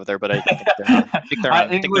laughing over there, but I think they're on. I think they're on. I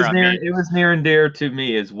think they're on mute. It was near and dear to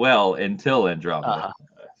me as well until Andromeda. Uh-huh.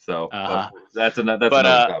 So, but Uh-huh. that's But another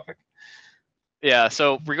topic. yeah.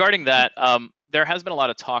 So regarding that, there has been a lot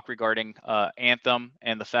of talk regarding Anthem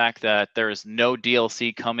and the fact that there is no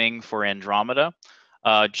DLC coming for Andromeda.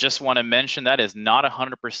 Just want to mention that is not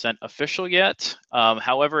 100% official yet.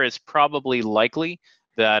 However, it's probably likely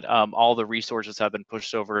that all the resources have been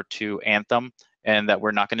pushed over to Anthem and that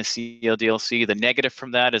we're not going to see a DLC. The negative from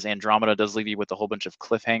that is Andromeda does leave you with a whole bunch of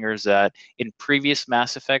cliffhangers that in previous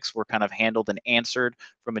Mass Effects were kind of handled and answered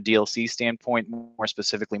from a DLC standpoint, more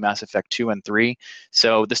specifically Mass Effect 2 and 3.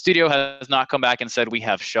 So the studio has not come back and said, we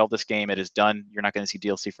have shelved this game, it is done, you're not going to see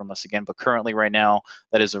DLC from us again. But currently right now,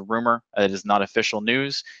 that is a rumor. It is not official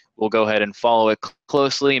news. We'll go ahead and follow it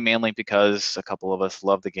closely, mainly because a couple of us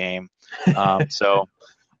love the game. So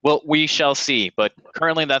well, we shall see, but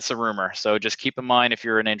currently that's a rumor. So just keep in mind if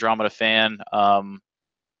you're an Andromeda fan,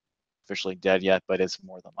 officially dead yet, but it's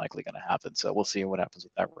more than likely going to happen. So we'll see what happens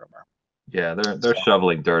with that rumor. Yeah, they're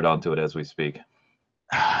shoveling dirt onto it as we speak.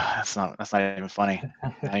 That's not even funny.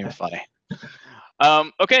 Not even funny.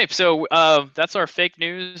 Okay, so that's our fake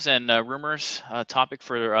news and rumors topic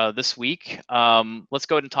for this week. Let's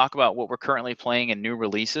go ahead and talk about what we're currently playing in new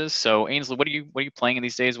releases. So Ainsley, what are you playing in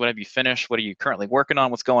these days? What have you finished? What are you currently working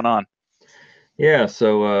on? What's going on? Yeah,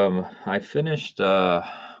 so I finished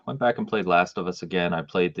went back and played Last of Us again. I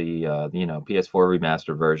played the PS4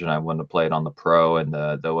 remastered version. I wanted to play it on the Pro and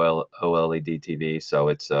the OLED TV, so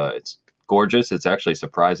it's gorgeous. It's actually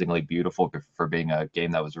surprisingly beautiful for being a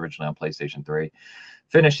game that was originally on PlayStation 3.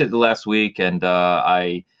 Finished it the last week, and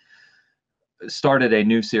I started a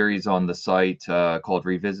new series on the site called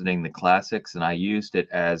Revisiting the Classics, and I used it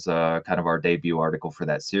as kind of our debut article for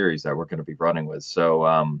that series that we're going to be running with.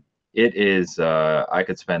 So it is, I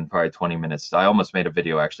could spend probably 20 minutes. I almost made a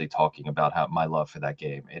video actually talking about my love for that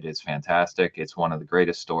game. It is fantastic. It's one of the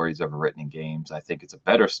greatest stories ever written in games. I think it's a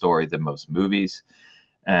better story than most movies.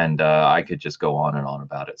 And I could just go on and on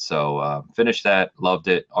about it. So finished that, loved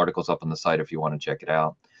it. Articles up on the site if you want to check it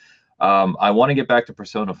out. I want to get back to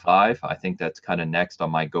Persona 5. I think that's kind of next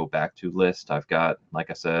on my go back to list. I've got, like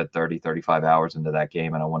I said, 30, 35 hours into that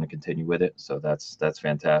game, and I want to continue with it. So that's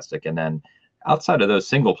fantastic. And then outside of those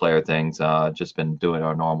single player things, just been doing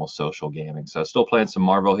our normal social gaming. So still playing some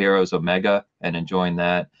Marvel Heroes Omega and enjoying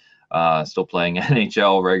that. Still playing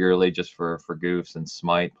NHL regularly just for goofs, and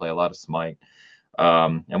Smite. Play a lot of Smite.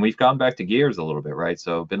 And we've gone back to Gears a little bit, right?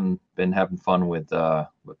 So been having fun with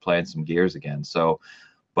playing some Gears again. So.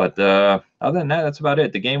 But other than that, that's about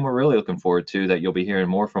it. The game we're really looking forward to that you'll be hearing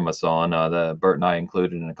more from us on, the Bert and I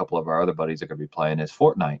included, and a couple of our other buddies are going to be playing, is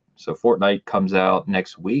Fortnite. So Fortnite comes out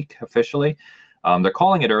next week officially. They're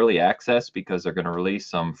calling it early access because they're going to release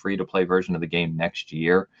some free-to-play version of the game next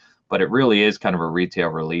year. But it really is kind of a retail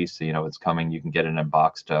release. You know, it's coming. You can get it in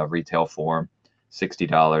boxed retail form,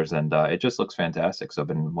 $60, and it just looks fantastic. So I've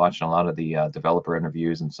been watching a lot of the developer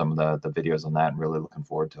interviews and some of the videos on that, and really looking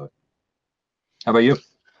forward to it. How about you?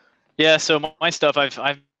 Yeah, so my stuff,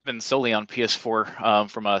 I've been solely on PS4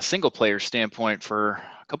 from a single player standpoint for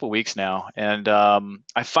a couple weeks now, and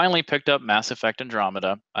I finally picked up Mass Effect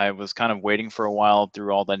Andromeda. I was kind of waiting for a while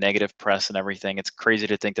through all the negative press and everything. It's crazy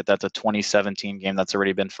to think that that's a 2017 game that's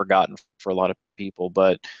already been forgotten for a lot of people,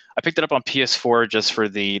 but I picked it up on PS4 just for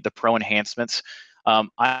the pro enhancements.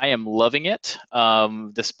 I am loving it,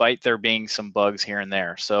 despite there being some bugs here and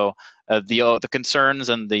there. So the concerns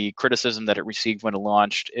and the criticism that it received when it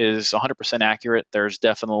launched is 100% accurate. There's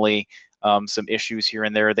definitely some issues here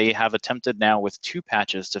and there. They have attempted now with 2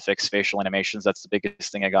 patches to fix facial animations. That's the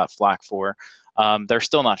biggest thing I got flack for. They're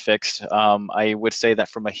still not fixed. I would say that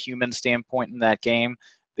from a human standpoint in that game,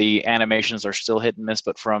 the animations are still hit and miss,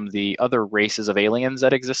 but from the other races of aliens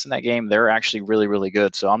that exist in that game, they're actually really, really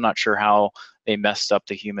good. So I'm not sure how they messed up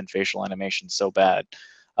the human facial animation so bad.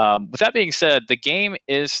 With that being said, the game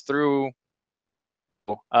is through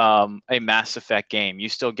a Mass Effect game. You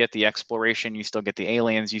still get the exploration, you still get the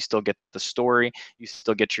aliens, you still get the story, you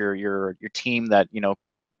still get your team that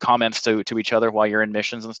comments to each other while you're in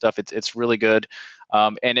missions and stuff. It's really good,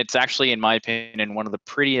 and it's actually, in my opinion, one of the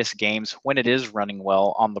prettiest games when it is running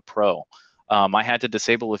well on the Pro. I had to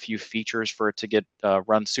disable a few features for it to get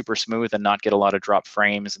run super smooth and not get a lot of drop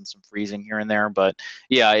frames and some freezing here and there. But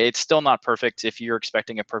yeah, it's still not perfect. If you're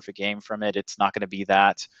expecting a perfect game from it, it's not going to be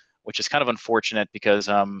that, which is kind of unfortunate because,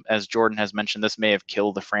 as Jordan has mentioned, this may have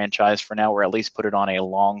killed the franchise for now, or at least put it on a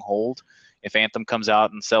long hold. If Anthem comes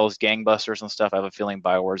out and sells gangbusters and stuff, I have a feeling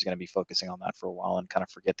BioWare is going to be focusing on that for a while and kind of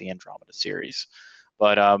forget the Andromeda series.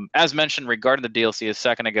 But as mentioned regarding the DLC a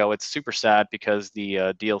second ago, it's super sad because the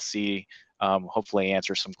DLC hopefully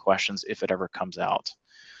answer some questions if it ever comes out.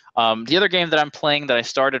 The other game that I'm playing that I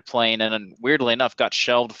started playing and weirdly enough got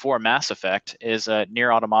shelved for Mass Effect is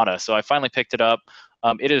Nier Automata. So I finally picked it up.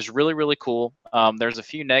 It is really, really cool. There's a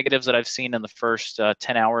few negatives that I've seen in the first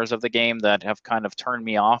 10 hours of the game that have kind of turned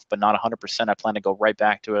me off, but not 100%. I plan to go right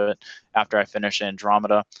back to it after I finish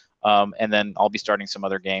Andromeda. And then I'll be starting some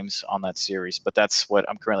other games on that series. But that's what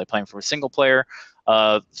I'm currently playing for a single player.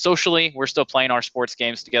 Socially, we're still playing our sports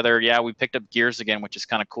games together. Yeah, we picked up Gears again, which is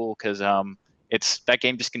kind of cool because that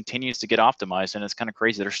game just continues to get optimized, and it's kind of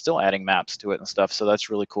crazy. They're still adding maps to it and stuff, so that's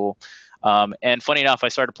really cool. And funny enough, I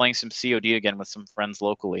started playing some COD again with some friends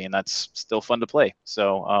locally, and that's still fun to play.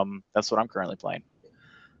 So that's what I'm currently playing.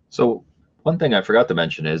 So one thing I forgot to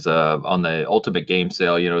mention is on the Ultimate Game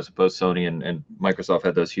Sale, suppose Sony and Microsoft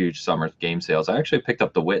had those huge summer game sales. I actually picked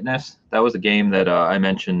up The Witness. That was a game that I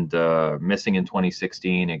mentioned missing in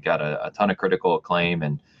 2016. It got a ton of critical acclaim,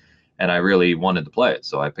 and I really wanted to play it.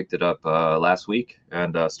 So I picked it up last week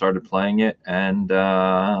and started playing it, and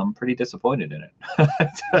I'm pretty disappointed in it.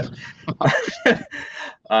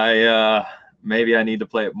 Maybe I need to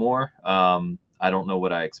play it more. I don't know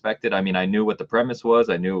what I expected. I mean, I knew what the premise was.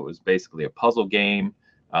 I knew it was basically a puzzle game.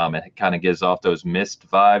 It kind of gives off those Myst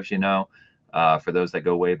vibes, for those that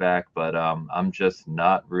go way back. But I'm just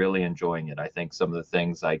not really enjoying it. I think some of the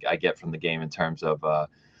things I get from the game in terms of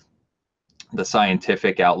the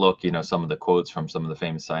scientific outlook, some of the quotes from some of the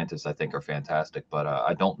famous scientists I think are fantastic, but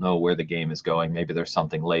I don't know where the game is going. Maybe there's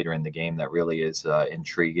something later in the game that really is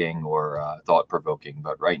intriguing or thought-provoking,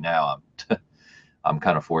 but right now I'm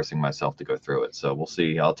kind of forcing myself to go through it. So we'll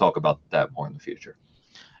see. I'll talk about that more in the future.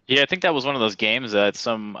 Yeah, I think that was one of those games that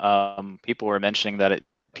some people were mentioning that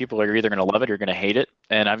people are either going to love it or going to hate it.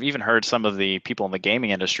 And I've even heard some of the people in the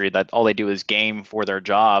gaming industry that all they do is game for their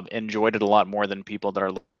job enjoyed it a lot more than people that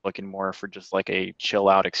are looking more for just like a chill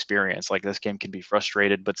out experience. Like this game can be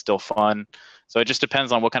frustrated but still fun. So it just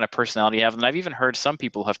depends on what kind of personality you have. And I've even heard some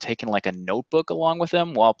people have taken like a notebook along with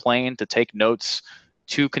them while playing to take notes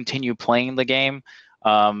to continue playing the game.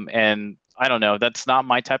 And I don't know, that's not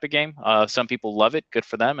my type of game. Some people love it, good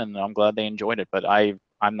for them, and I'm glad they enjoyed it. But I'm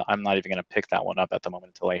not even going to pick that one up at the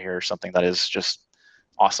moment until I hear something that is just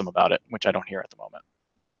awesome about it, which I don't hear at the moment.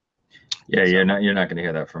 Yeah, so. You're not going to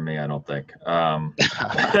hear that from me, I don't think. But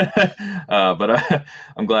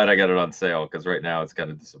I'm glad I got it on sale because right now it's kind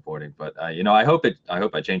of disappointing. But I hope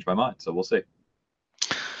I change my mind. So we'll see.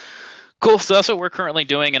 Cool. So that's what we're currently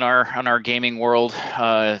doing in our gaming world,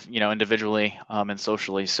 individually and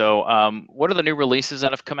socially. So what are the new releases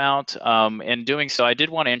that have come out? In doing so, I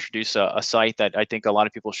did want to introduce a site that I think a lot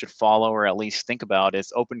of people should follow or at least think about.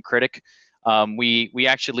 It's OpenCritic. We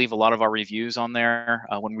actually leave a lot of our reviews on there.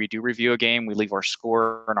 When we do review a game, we leave our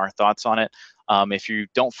score and our thoughts on it. If you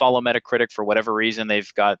don't follow Metacritic for whatever reason,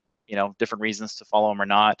 they've got different reasons to follow them or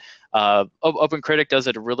not. OpenCritic does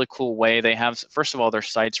it a really cool way. They have, first of all, their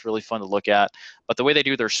site's really fun to look at, but the way they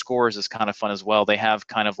do their scores is kind of fun as well. They have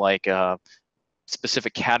kind of like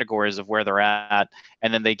specific categories of where they're at,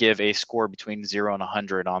 and then they give a score between 0 and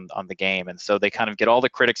 100 on the game. And so they kind of get all the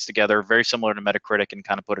critics together, very similar to Metacritic, and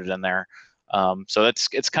kind of put it in there. So it's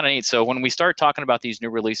kind of neat. So when we start talking about these new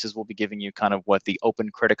releases, we'll be giving you kind of what the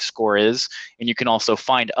OpenCritic score is, and you can also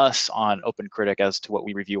find us on OpenCritic as to what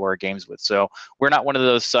we review our games with. So we're not one of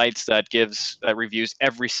those sites that reviews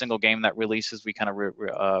every single game that releases. We kind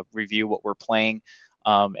of review what we're playing,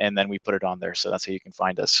 and then we put it on there. So that's how you can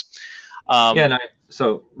find us.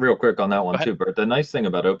 So real quick on that one too, Bert, the nice thing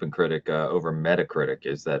about OpenCritic over Metacritic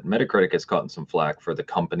is that Metacritic has gotten some flack for the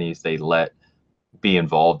companies they let be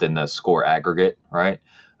involved in the score aggregate, right?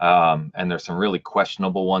 And there's some really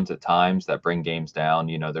questionable ones at times that bring games down.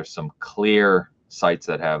 There's some clear sites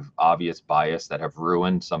that have obvious bias that have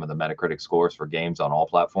ruined some of the Metacritic scores for games on all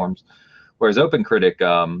platforms. Whereas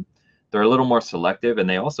OpenCritic, they're a little more selective, and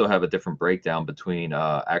they also have a different breakdown between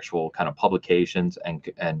actual kind of publications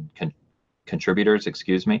and contributors,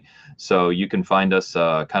 excuse me. So you can find us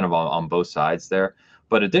kind of on both sides there.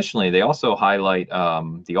 But additionally, they also highlight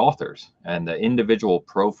the authors and the individual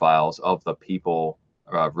profiles of the people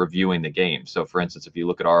reviewing the game. So for instance, if you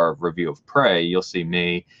look at our review of Prey, you'll see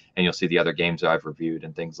me and you'll see the other games I've reviewed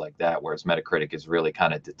and things like that, whereas Metacritic is really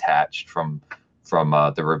kind of detached from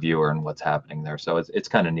the reviewer and what's happening there. So it's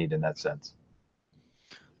kind of neat in that sense.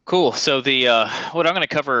 Cool. So the what I'm going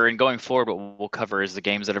to cover and going forward, what we'll cover is the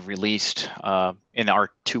games that have released in our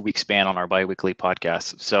 2-week span on our biweekly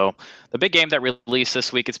podcast. So the big game that released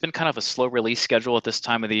this week, it's been kind of a slow release schedule at this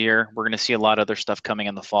time of the year. We're going to see a lot of other stuff coming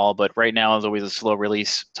in the fall, but right now is always a slow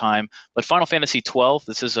release time. But Final Fantasy 12,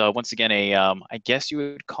 this is once again a I guess you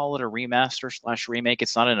would call it a remaster / remake.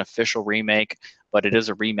 It's not an official remake, but it is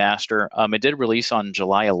a remaster. It did release on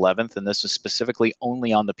July 11th, and this is specifically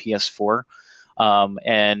only on the PS4.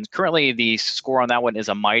 And currently the score on that one is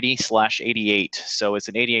a mighty /88. So it's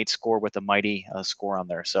an 88 score with a mighty score on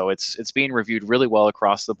there. So it's being reviewed really well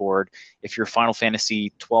across the board. If you're a Final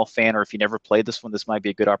Fantasy 12 fan, or if you never played this one, this might be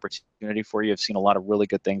a good opportunity for you. I've seen a lot of really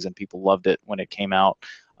good things and people loved it when it came out.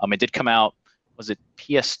 It did come out, was it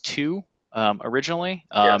PS2? Originally,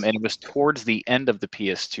 Yes. and it was towards the end of the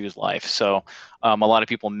PS2's life. So a lot of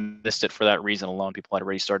people missed it for that reason alone. People had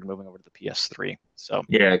already started moving over to the PS3. So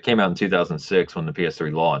Yeah, it came out in 2006 when the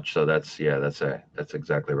PS3 launched. So that's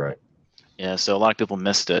exactly right. yeah, so a lot of people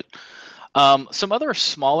missed it. Some other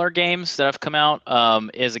smaller games that have come out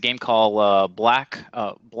is a game called Black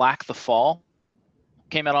the Fall.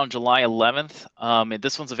 Came out on July 11th. And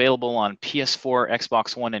this one's available on PS4,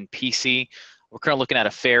 Xbox One, and PC. We're currently looking at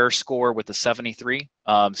a fair score with a 73.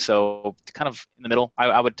 So kind of in the middle.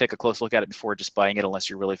 I would take a close look at it before just buying it, unless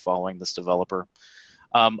you're really following this developer.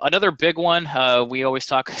 Another big one, we always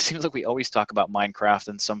talk, it seems like we always talk about Minecraft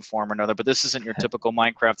in some form or another, but this isn't your typical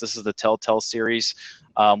Minecraft. This is the Telltale series,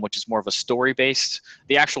 which is more of a story-based.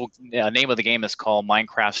 The actual name of the game is called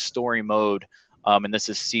Minecraft Story Mode, and this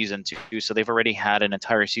is season 2. So they've already had an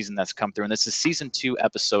entire season that's come through, and this is season 2,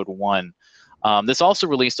 episode 1. This also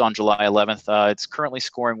released on July 11th. It's currently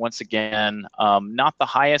scoring once again, not the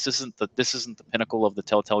highest. This isn't the pinnacle of the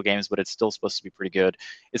Telltale games, but it's still supposed to be pretty good.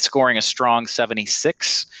 It's scoring a strong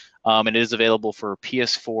 76. It is available for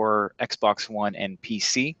PS4, Xbox One, and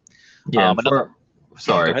PC. Yeah, and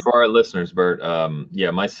Go ahead. for our listeners, Bert.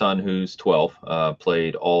 Yeah, my son, who's 12,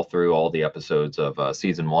 played through all the episodes of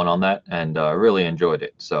season 1 on that, and really enjoyed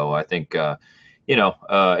it. So I think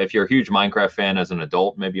if you're a huge Minecraft fan as an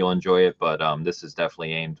adult, maybe you'll enjoy it. But this is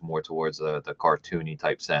definitely aimed more towards the cartoony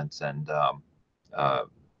type sense, and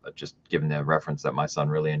just given the reference that my son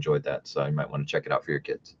really enjoyed that, so you might want to check it out for your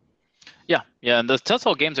kids. Yeah, and the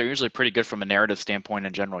Telltale games are usually pretty good from a narrative standpoint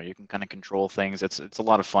in general. You can kind of control things. It's a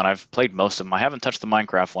lot of fun. I've played most of them. I haven't touched the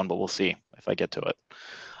Minecraft one, but we'll see if I get to it.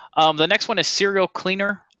 The next one is Serial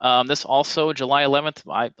Cleaner. This also July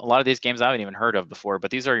 11th. A lot of these games I haven't even heard of before, but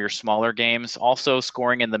these are your smaller games. Also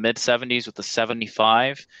scoring in the mid 70s with the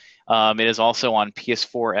 75. It is also on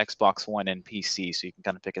PS4, Xbox One, and PC, so you can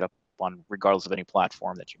kind of pick it up on regardless of any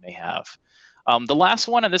platform that you may have. The last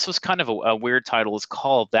one, and this was kind of a weird title, is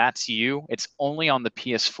called That's You. It's only on the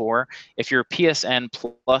PS4. If you're a PSN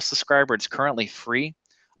Plus subscriber, it's currently free.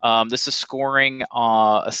 This is scoring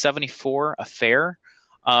a 74, a fair.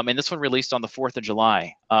 And this one released on the 4th of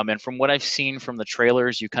July. And from what I've seen from the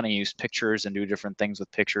trailers, you kind of use pictures and do different things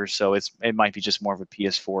with pictures. So it might be just more of a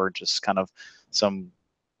PS4, just kind of some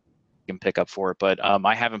you can pick up for it. But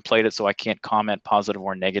I haven't played it, so I can't comment positive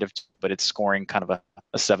or negative, but it's scoring kind of a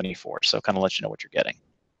 74. So kind of let you know what you're getting.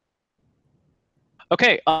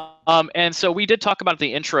 Okay, and so we did talk about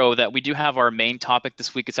the intro that we do have our main topic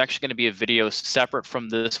this week. It's actually going to be a video separate from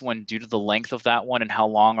this one due to the length of that one and how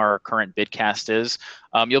long our current vidcast is.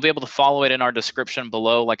 You'll be able to follow it in our description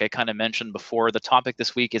below. Like I kind of mentioned before, the topic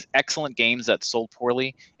this week is excellent games that sold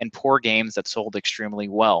poorly and poor games that sold extremely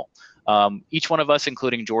well. Each one of us,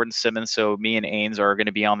 including Jordan Simmons, so me and Ains, are going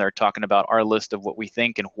to be on there talking about our list of what we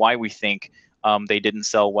think and why we think they didn't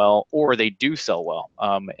sell well or they do sell well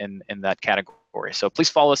in that category. So please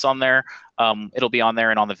follow us on there. It'll be on there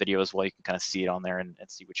and on the video as well. You can kind of see it on there and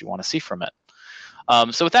see what you want to see from it.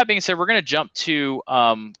 So with that being said, we're going to jump to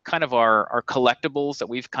kind of our collectibles that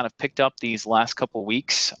we've kind of picked up these last couple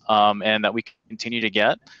weeks and that we continue to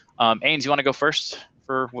get. Ains, you want to go first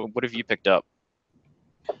for what have you picked up?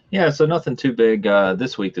 Yeah, so nothing too big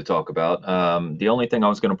this week to talk about. The only thing I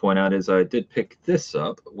was going to point out is I did pick this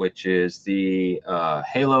up, which is the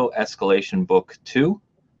Halo Escalation Book 2.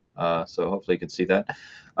 So hopefully you can see that.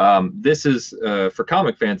 This is, for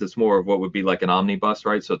comic fans, it's more of what would be like an omnibus,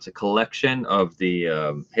 right? So it's a collection of the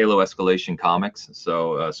Halo Escalation comics,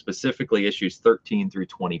 so specifically issues 13 through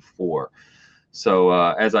 24. So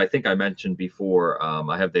as I think I mentioned before,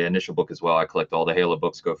 I have the initial book as well. I collect all the Halo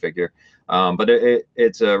books, go figure. But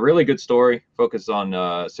it's a really good story, focused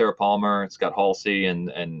on Sarah Palmer. It's got Halsey, and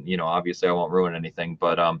obviously I won't ruin anything.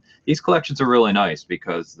 But these collections are really nice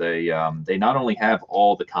because they not only have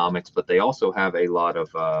all the comics, but they also have a lot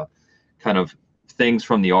of kind of things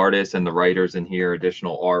from the artists and the writers in here,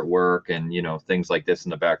 additional artwork, and things like this in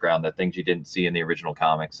the background, that things you didn't see in the original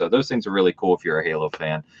comics. So those things are really cool if you're a Halo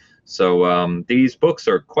fan. So these books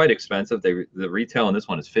are quite expensive. The retail on this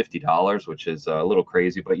one is $50, which is a little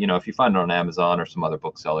crazy. But if you find it on Amazon or some other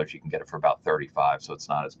booksellers, you can get it for about 35, so it's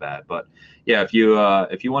not as bad. But yeah, if you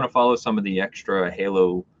want to follow some of the extra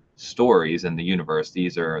Halo stories in the universe,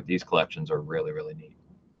 these collections are really, really neat.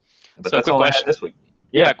 But So that's quick all I question. had this week.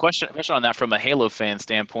 Yeah, question on that from a Halo fan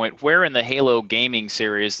standpoint. Where in the Halo gaming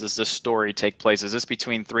series does this story take place? Is this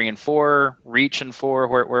between 3 and 4, Reach and 4?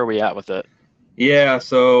 Where are we at with it? Yeah,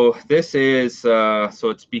 so this is so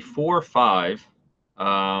it's before 5.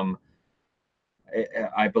 I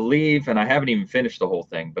believe, and I haven't even finished the whole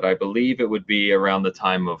thing, but I believe it would be around the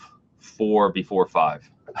time of 4 before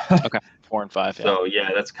 5. Okay, 4 and 5. Yeah. So yeah,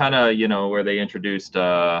 that's kind of where they introduced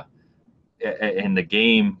in the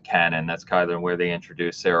game canon. That's kind of where they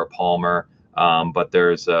introduced Sarah Palmer. But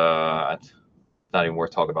there's not even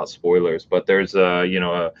worth talking about spoilers. But there's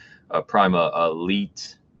a prime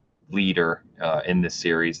elite leader in this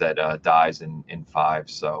series that dies in 5.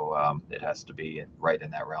 So it has to be right in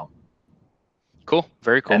that realm. Cool.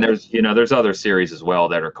 Very cool. And there's other series as well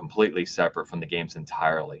that are completely separate from the games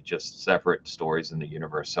entirely, just separate stories in the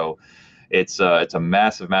universe. So it's a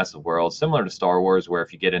massive, massive world, similar to Star Wars, where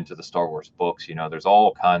if you get into the Star Wars books, there's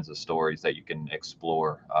all kinds of stories that you can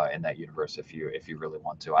explore in that universe if you really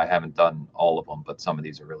want to. I haven't done all of them, but some of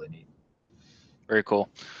these are really neat. Very cool.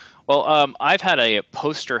 Well, I've had a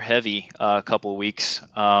poster heavy couple of weeks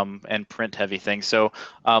and print heavy thing. So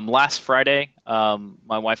last Friday,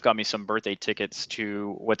 my wife got me some birthday tickets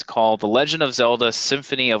to what's called the Legend of Zelda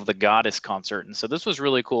Symphony of the Goddess concert. And so this was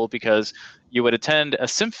really cool because you would attend a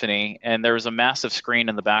symphony and there was a massive screen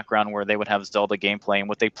in the background where they would have Zelda gameplay. And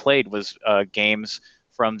what they played was games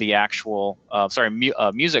from the actual,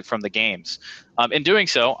 music from the games. In doing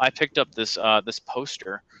so, I picked up this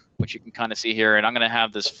poster, which you can kind of see here, and I'm going to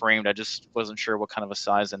have this framed. I just wasn't sure what kind of a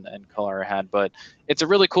size and color I had, but it's a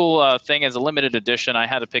really cool thing. As a limited edition, I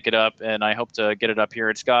had to pick it up, and I hope to get it up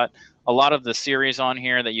here. It's got a lot of the series on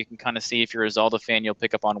here that you can kind of see. If you're a Zelda fan, you'll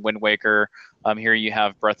pick up on Wind Waker. Here you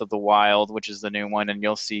have Breath of the Wild, which is the new one, and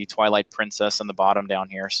you'll see Twilight Princess on the bottom down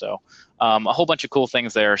here. So a whole bunch of cool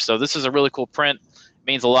things there. So this is a really cool print.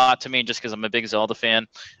 Means a lot to me just because I'm a big Zelda fan.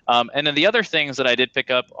 And then the other things that I did pick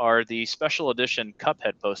up are the special edition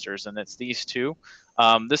Cuphead posters, and it's these two.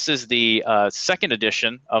 This is the second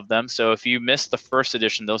edition of them. So if you missed the first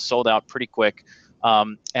edition, those sold out pretty quick.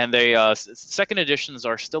 And the second editions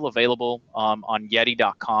are still available on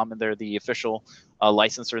Yeti.com, and they're the official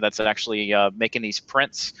licensor that's actually making these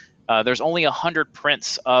prints. There's only 100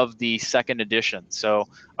 prints of the second edition. So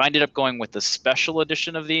I ended up going with the special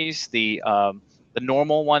edition of these. The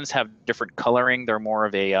normal ones have different coloring. They're more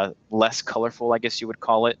of a less colorful, I guess you would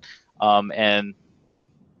call it. And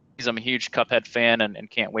I'm a huge Cuphead fan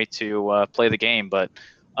and can't wait to play the game. But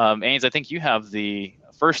Ains, I think you have the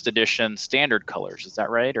first edition standard colors. Is that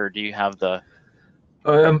right? Or do you have the...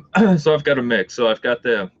 So I've got a mix. So I've got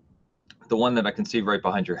the one that I can see right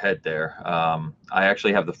behind your head there. I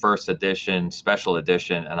actually have the first edition, special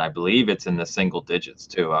edition, and I believe it's in the single digits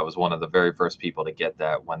too. I was one of the very first people to get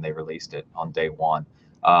that when they released it on day one.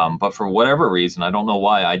 But for whatever reason, I don't know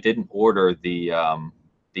why, I didn't order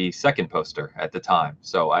the second poster at the time.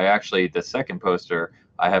 So the second poster,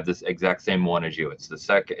 I have this exact same one as you. It's the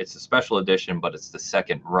special edition, but it's the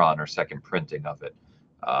second run or second printing of it.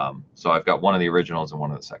 So I've got one of the originals and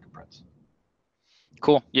one of the second prints.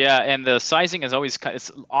 Cool. Yeah, and the sizing is always it's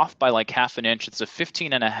off by like half an inch. It's a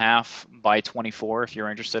 15.5 by 24 if you're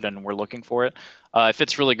interested and we're looking for it. It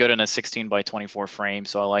fits really good in a 16 by 24 frame,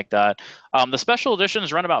 so I like that. The special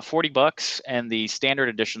editions run about $40, and the standard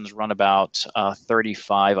editions run about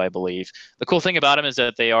 35, I believe. The cool thing about them is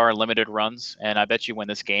that they are limited runs, and I bet you when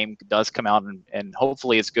this game does come out, and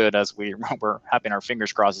hopefully it's good, as we're having our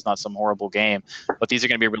fingers crossed it's not some horrible game, but these are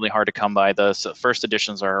going to be really hard to come by. The first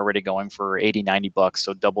editions are already going for $80, $90,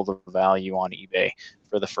 so double the value on eBay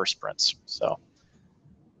for the first prints. So.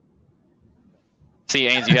 See,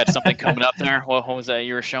 Ains, you had something coming up there. What was that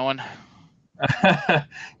you were showing? Yeah,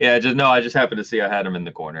 I just happened to see I had them in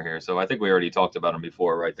the corner here. So I think we already talked about them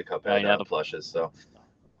before, right? The Cuphead the plushes. So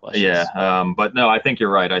plushes. Yeah, but no, I think you're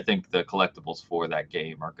right. I think the collectibles for that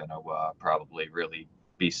game are going to probably really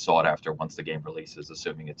be sought after once the game releases,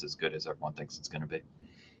 assuming it's as good as everyone thinks it's going to be.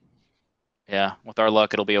 Yeah, with our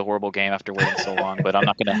luck, it'll be a horrible game after waiting so long. But I'm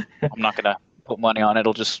not gonna put money on it.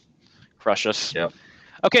 It'll just crush us. Yep.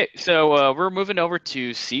 Okay, so we're moving over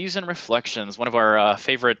to Season Reflections, one of our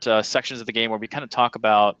favorite sections of the game where we kind of talk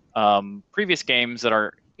about previous games that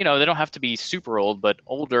are, they don't have to be super old, but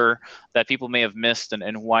older, that people may have missed,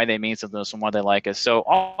 and why they mean something to us and why they like us. So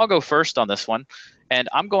I'll go first on this one, and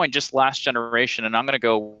I'm going just last generation, and I'm going to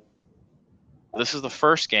go. This is the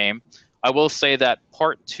first game. I will say that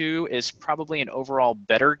part 2 is probably an overall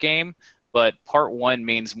better game, but part 1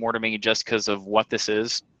 means more to me just because of what this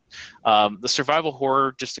is. The survival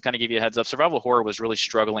horror, just to kind of give you a heads up, survival horror was really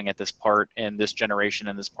struggling at this part in this generation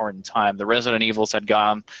and this part in time. The Resident Evils had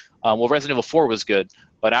gone, well, Resident Evil 4 was good,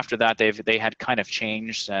 but after that they had kind of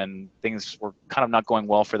changed and things were kind of not going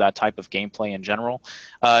well for that type of gameplay in general.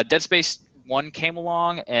 Dead Space 1 came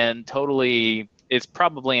along and totally, it's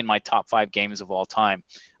probably in my top 5 games of all time.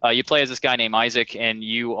 You play as this guy named Isaac, and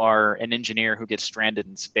you are an engineer who gets stranded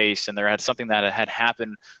in space, and there had something that had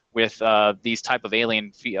happened with these type of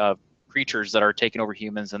alien creatures that are taking over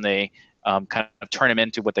humans, and they kind of turn them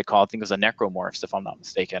into what they call, I think it was a necromorphs, if I'm not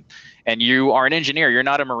mistaken. And you are an engineer. You're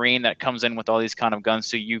not a Marine that comes in with all these kind of guns.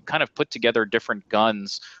 So you kind of put together different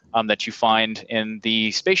guns that you find in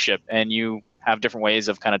the spaceship, and you have different ways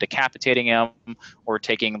of kind of decapitating them or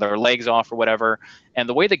taking their legs off or whatever. And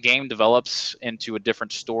the way the game develops into a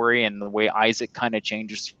different story and the way Isaac kind of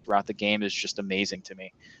changes throughout the game is just amazing to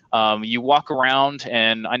me. You walk around,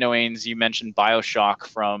 and I know, Ains, you mentioned BioShock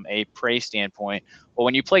from a Prey standpoint. Well,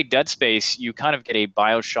 when you play Dead Space, you kind of get a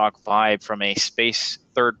BioShock vibe from a space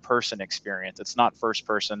third-person experience. It's not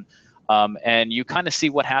first-person. And you kind of see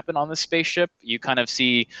what happened on the spaceship. You kind of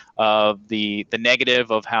see the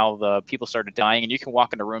negative of how the people started dying, and you can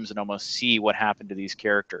walk into rooms and almost see what happened to these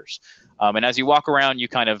characters. And as you walk around, you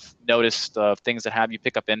kind of notice the things that have you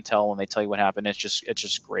pick up intel, and they tell you what happened. It's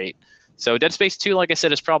just great. So Dead Space 2, like I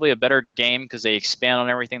said, is probably a better game because they expand on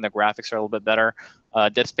everything. The graphics are a little bit better.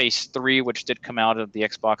 Dead Space 3, which did come out of the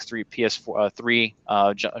Xbox 3, PS4, 3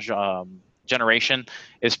 generation,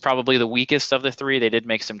 is probably the weakest of the 3. They did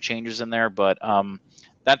make some changes in there, but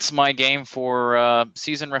that's my game for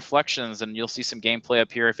season reflections, and you'll see some gameplay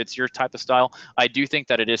up here if it's your type of style. I do think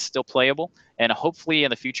that it is still playable, and hopefully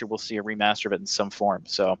in the future we'll see a remaster of it in some form.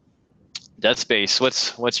 So Dead Space,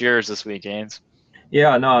 what's yours this week, Ains?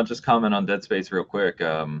 Yeah, no, I'll just comment on Dead Space real quick.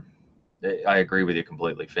 I agree with you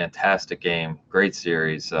completely. Fantastic game, great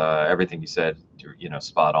series. Everything you said,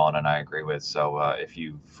 spot on, and I agree with. So if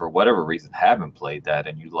you, for whatever reason, haven't played that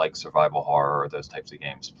and you like survival horror or those types of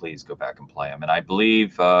games, please go back and play them. And I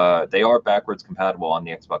believe they are backwards compatible on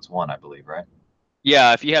the Xbox One, I believe, right?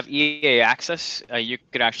 Yeah, if you have EA Access, you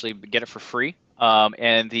could actually get it for free.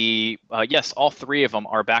 And yes, all 3 of them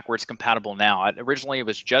are backwards compatible now. Originally, it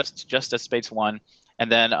was just Dead Space 1,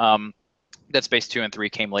 and then Dead Space 2 and 3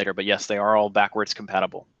 came later. But yes, they are all backwards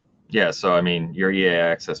compatible. Yeah, so I mean, your EA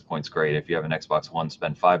Access point's great. If you have an Xbox One,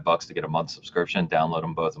 spend $5 to get a month subscription, download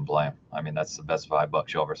them both and play them. I mean, that's the best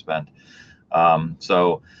 $5 you'll ever spend.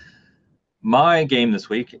 So my game this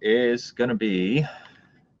week is going to be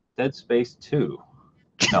Dead Space 2.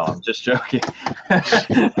 No, I'm just joking.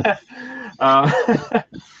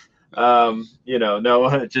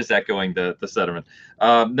 No, just echoing the sentiment.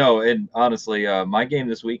 No, and honestly, my game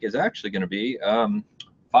this week is actually going to be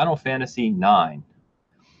Final Fantasy IX.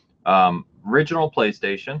 Original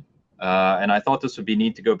PlayStation, and I thought this would be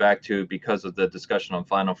neat to go back to because of the discussion on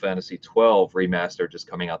Final Fantasy 12 remaster just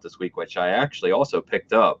coming out this week, which I actually also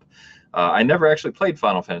picked up. I never actually played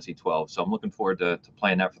Final Fantasy 12, so I'm looking forward to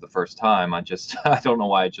playing that for the first time. I don't know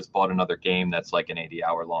why I just bought another game that's like an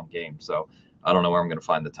 80-hour long game, so I don't know where I'm going to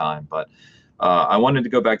find the time. But I wanted to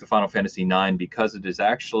go back to Final Fantasy 9 because it is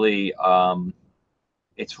actually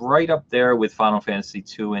it's right up there with Final Fantasy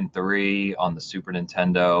 2 and 3 on the Super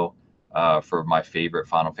Nintendo for my favorite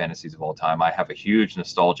Final Fantasies of all time. I have a huge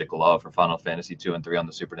nostalgic love for Final Fantasy 2 and 3 on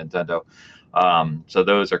the Super Nintendo. So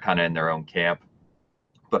those are kind of in their own camp.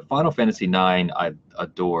 But Final Fantasy IX I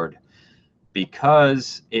adored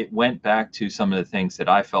because it went back to some of the things that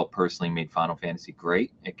I felt personally made Final Fantasy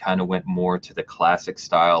great. It kind of went more to the classic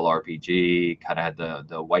style RPG, kind of had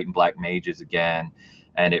the white and black mages again,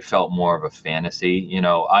 and it felt more of a fantasy.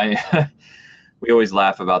 We always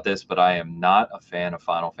laugh about this, but I am not a fan of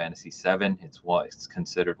Final Fantasy VII. It's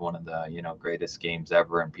considered one of the greatest games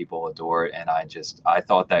ever, and people adore it. And I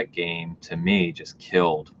thought that game to me just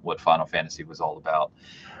killed what Final Fantasy was all about.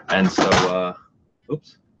 And so,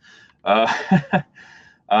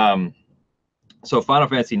 so Final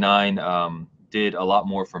Fantasy IX did a lot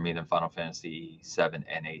more for me than Final Fantasy VII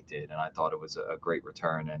and VIII did, and I thought it was a great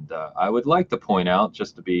return. And I would like to point out,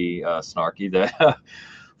 just to be snarky, that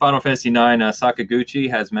Final Fantasy IX, Sakaguchi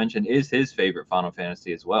has mentioned is his favorite Final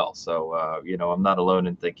Fantasy as well. So, I'm not alone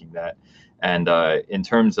in thinking that. And in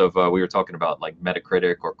terms of, we were talking about like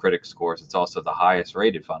Metacritic or critic scores, it's also the highest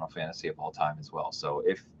rated Final Fantasy of all time as well. So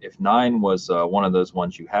if 9 was one of those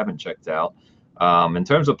ones you haven't checked out, in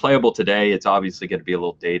terms of playable today, it's obviously going to be a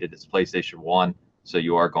little dated. It's PlayStation 1, so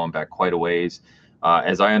you are going back quite a ways.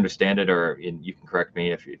 As I understand it, you can correct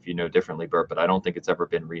me if you know differently, Bert, but I don't think it's ever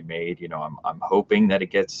been remade. You know, I'm hoping that it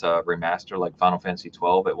gets remastered like Final Fantasy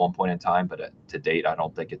 12 at one point in time, but to date, I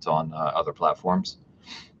don't think it's on other platforms.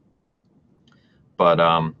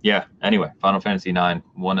 But yeah, anyway, Final Fantasy 9,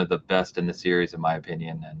 one of the best in the series, in my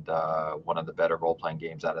opinion, and one of the better role playing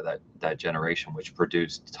games out of that generation, which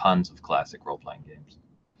produced tons of classic role playing games.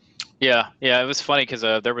 Yeah, it was funny because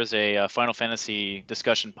there was a Final Fantasy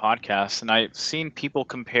discussion podcast, and I've seen people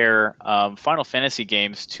compare Final Fantasy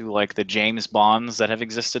games to like the James Bonds that have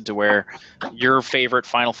existed, to where your favorite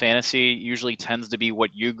Final Fantasy usually tends to be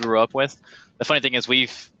what you grew up with. The funny thing is, me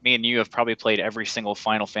and you have probably played every single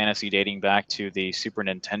Final Fantasy dating back to the Super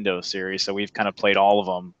Nintendo series, so we've kind of played all of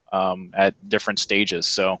them at different stages.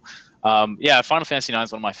 So yeah, Final Fantasy 9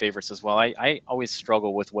 is one of my favorites as well. I always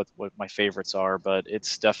struggle with what my favorites are, but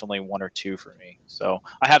it's definitely 1 or 2 for me. So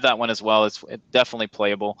I have that one as well. It's definitely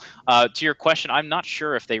playable. To your question, I'm not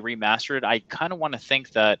sure if they remastered it. I kind of want to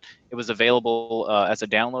think that it was available as a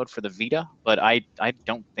download for the Vita, but I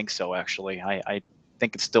don't think so, actually. I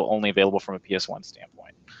think it's still only available from a PS1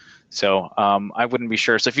 standpoint. So I wouldn't be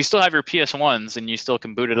sure. So if you still have your PS1s and you still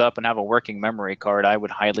can boot it up and have a working memory card, I would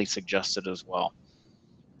highly suggest it as well.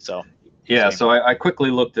 So yeah, so I quickly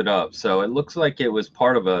looked it up. So it looks like it was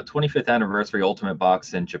part of a 25th anniversary Ultimate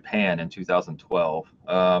Box in Japan in 2012,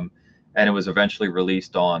 and it was eventually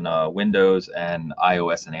released on Windows and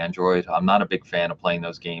iOS and Android. I'm not a big fan of playing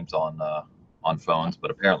those games on phones, but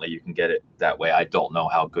apparently you can get it that way. I don't know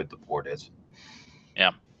how good the port is.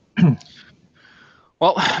 Yeah.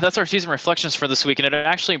 Well, that's our season reflections for this week, and it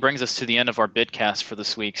actually brings us to the end of our Bitcast for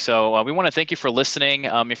this week. So we want to thank you for listening.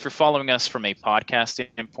 If you're following us from a podcast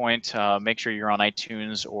standpoint, make sure you're on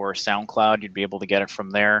iTunes or SoundCloud. You'd be able to get it from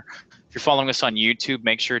there. If you're following us on YouTube,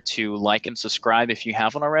 make sure to like and subscribe if you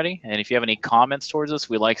haven't already. And if you have any comments towards us,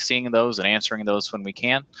 we like seeing those and answering those when we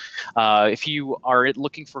can. If you are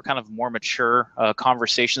looking for kind of more mature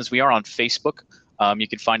conversations, we are on Facebook. You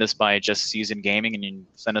can find us by Just Seasoned Gaming, and you can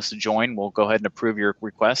send us a join. We'll go ahead and approve your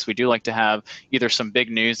request. We do like to have either some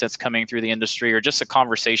big news that's coming through the industry, or just a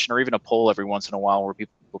conversation, or even a poll every once in a while where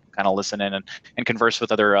people can kind of listen in and converse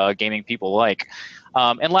with other gaming people alike.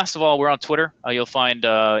 And last of all, we're on Twitter. You'll find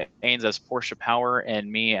Ains as Porsche Power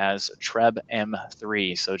and me as Treb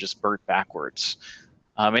M3, so just Bert backwards.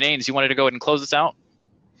 And Ains, you wanted to go ahead and close us out?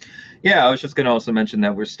 Yeah, I was just going to also mention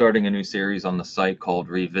that we're starting a new series on the site called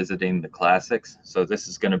Revisiting the Classics. So this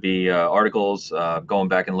is going to be articles going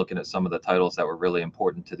back and looking at some of the titles that were really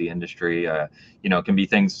important to the industry. You know, it can be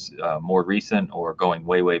things more recent or going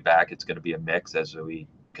way, way back. It's going to be a mix as we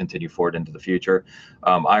continue forward into the future.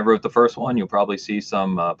 I wrote the first one. You'll probably see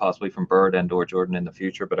some possibly from Bird and or Jordan in the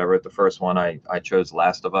future, but I wrote the first one. I chose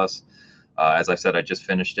Last of Us. As I said, I just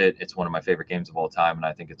finished it. It's one of my favorite games of all time, and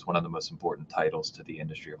I think it's one of the most important titles to the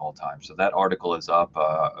industry of all time. So that article is up.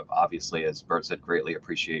 Obviously, as Bert said, greatly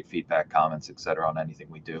appreciate feedback, comments, etc. on anything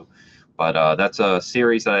we do. But that's a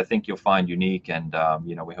series that I think you'll find unique, and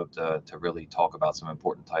you know, we hope to really talk about some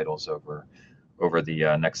important titles over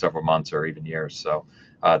the next several months or even years. So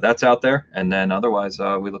that's out there. And then otherwise,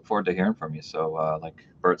 we look forward to hearing from you. So like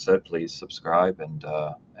Bert said, please subscribe and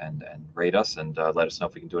rate us and let us know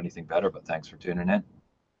if we can do anything better. But thanks for tuning in.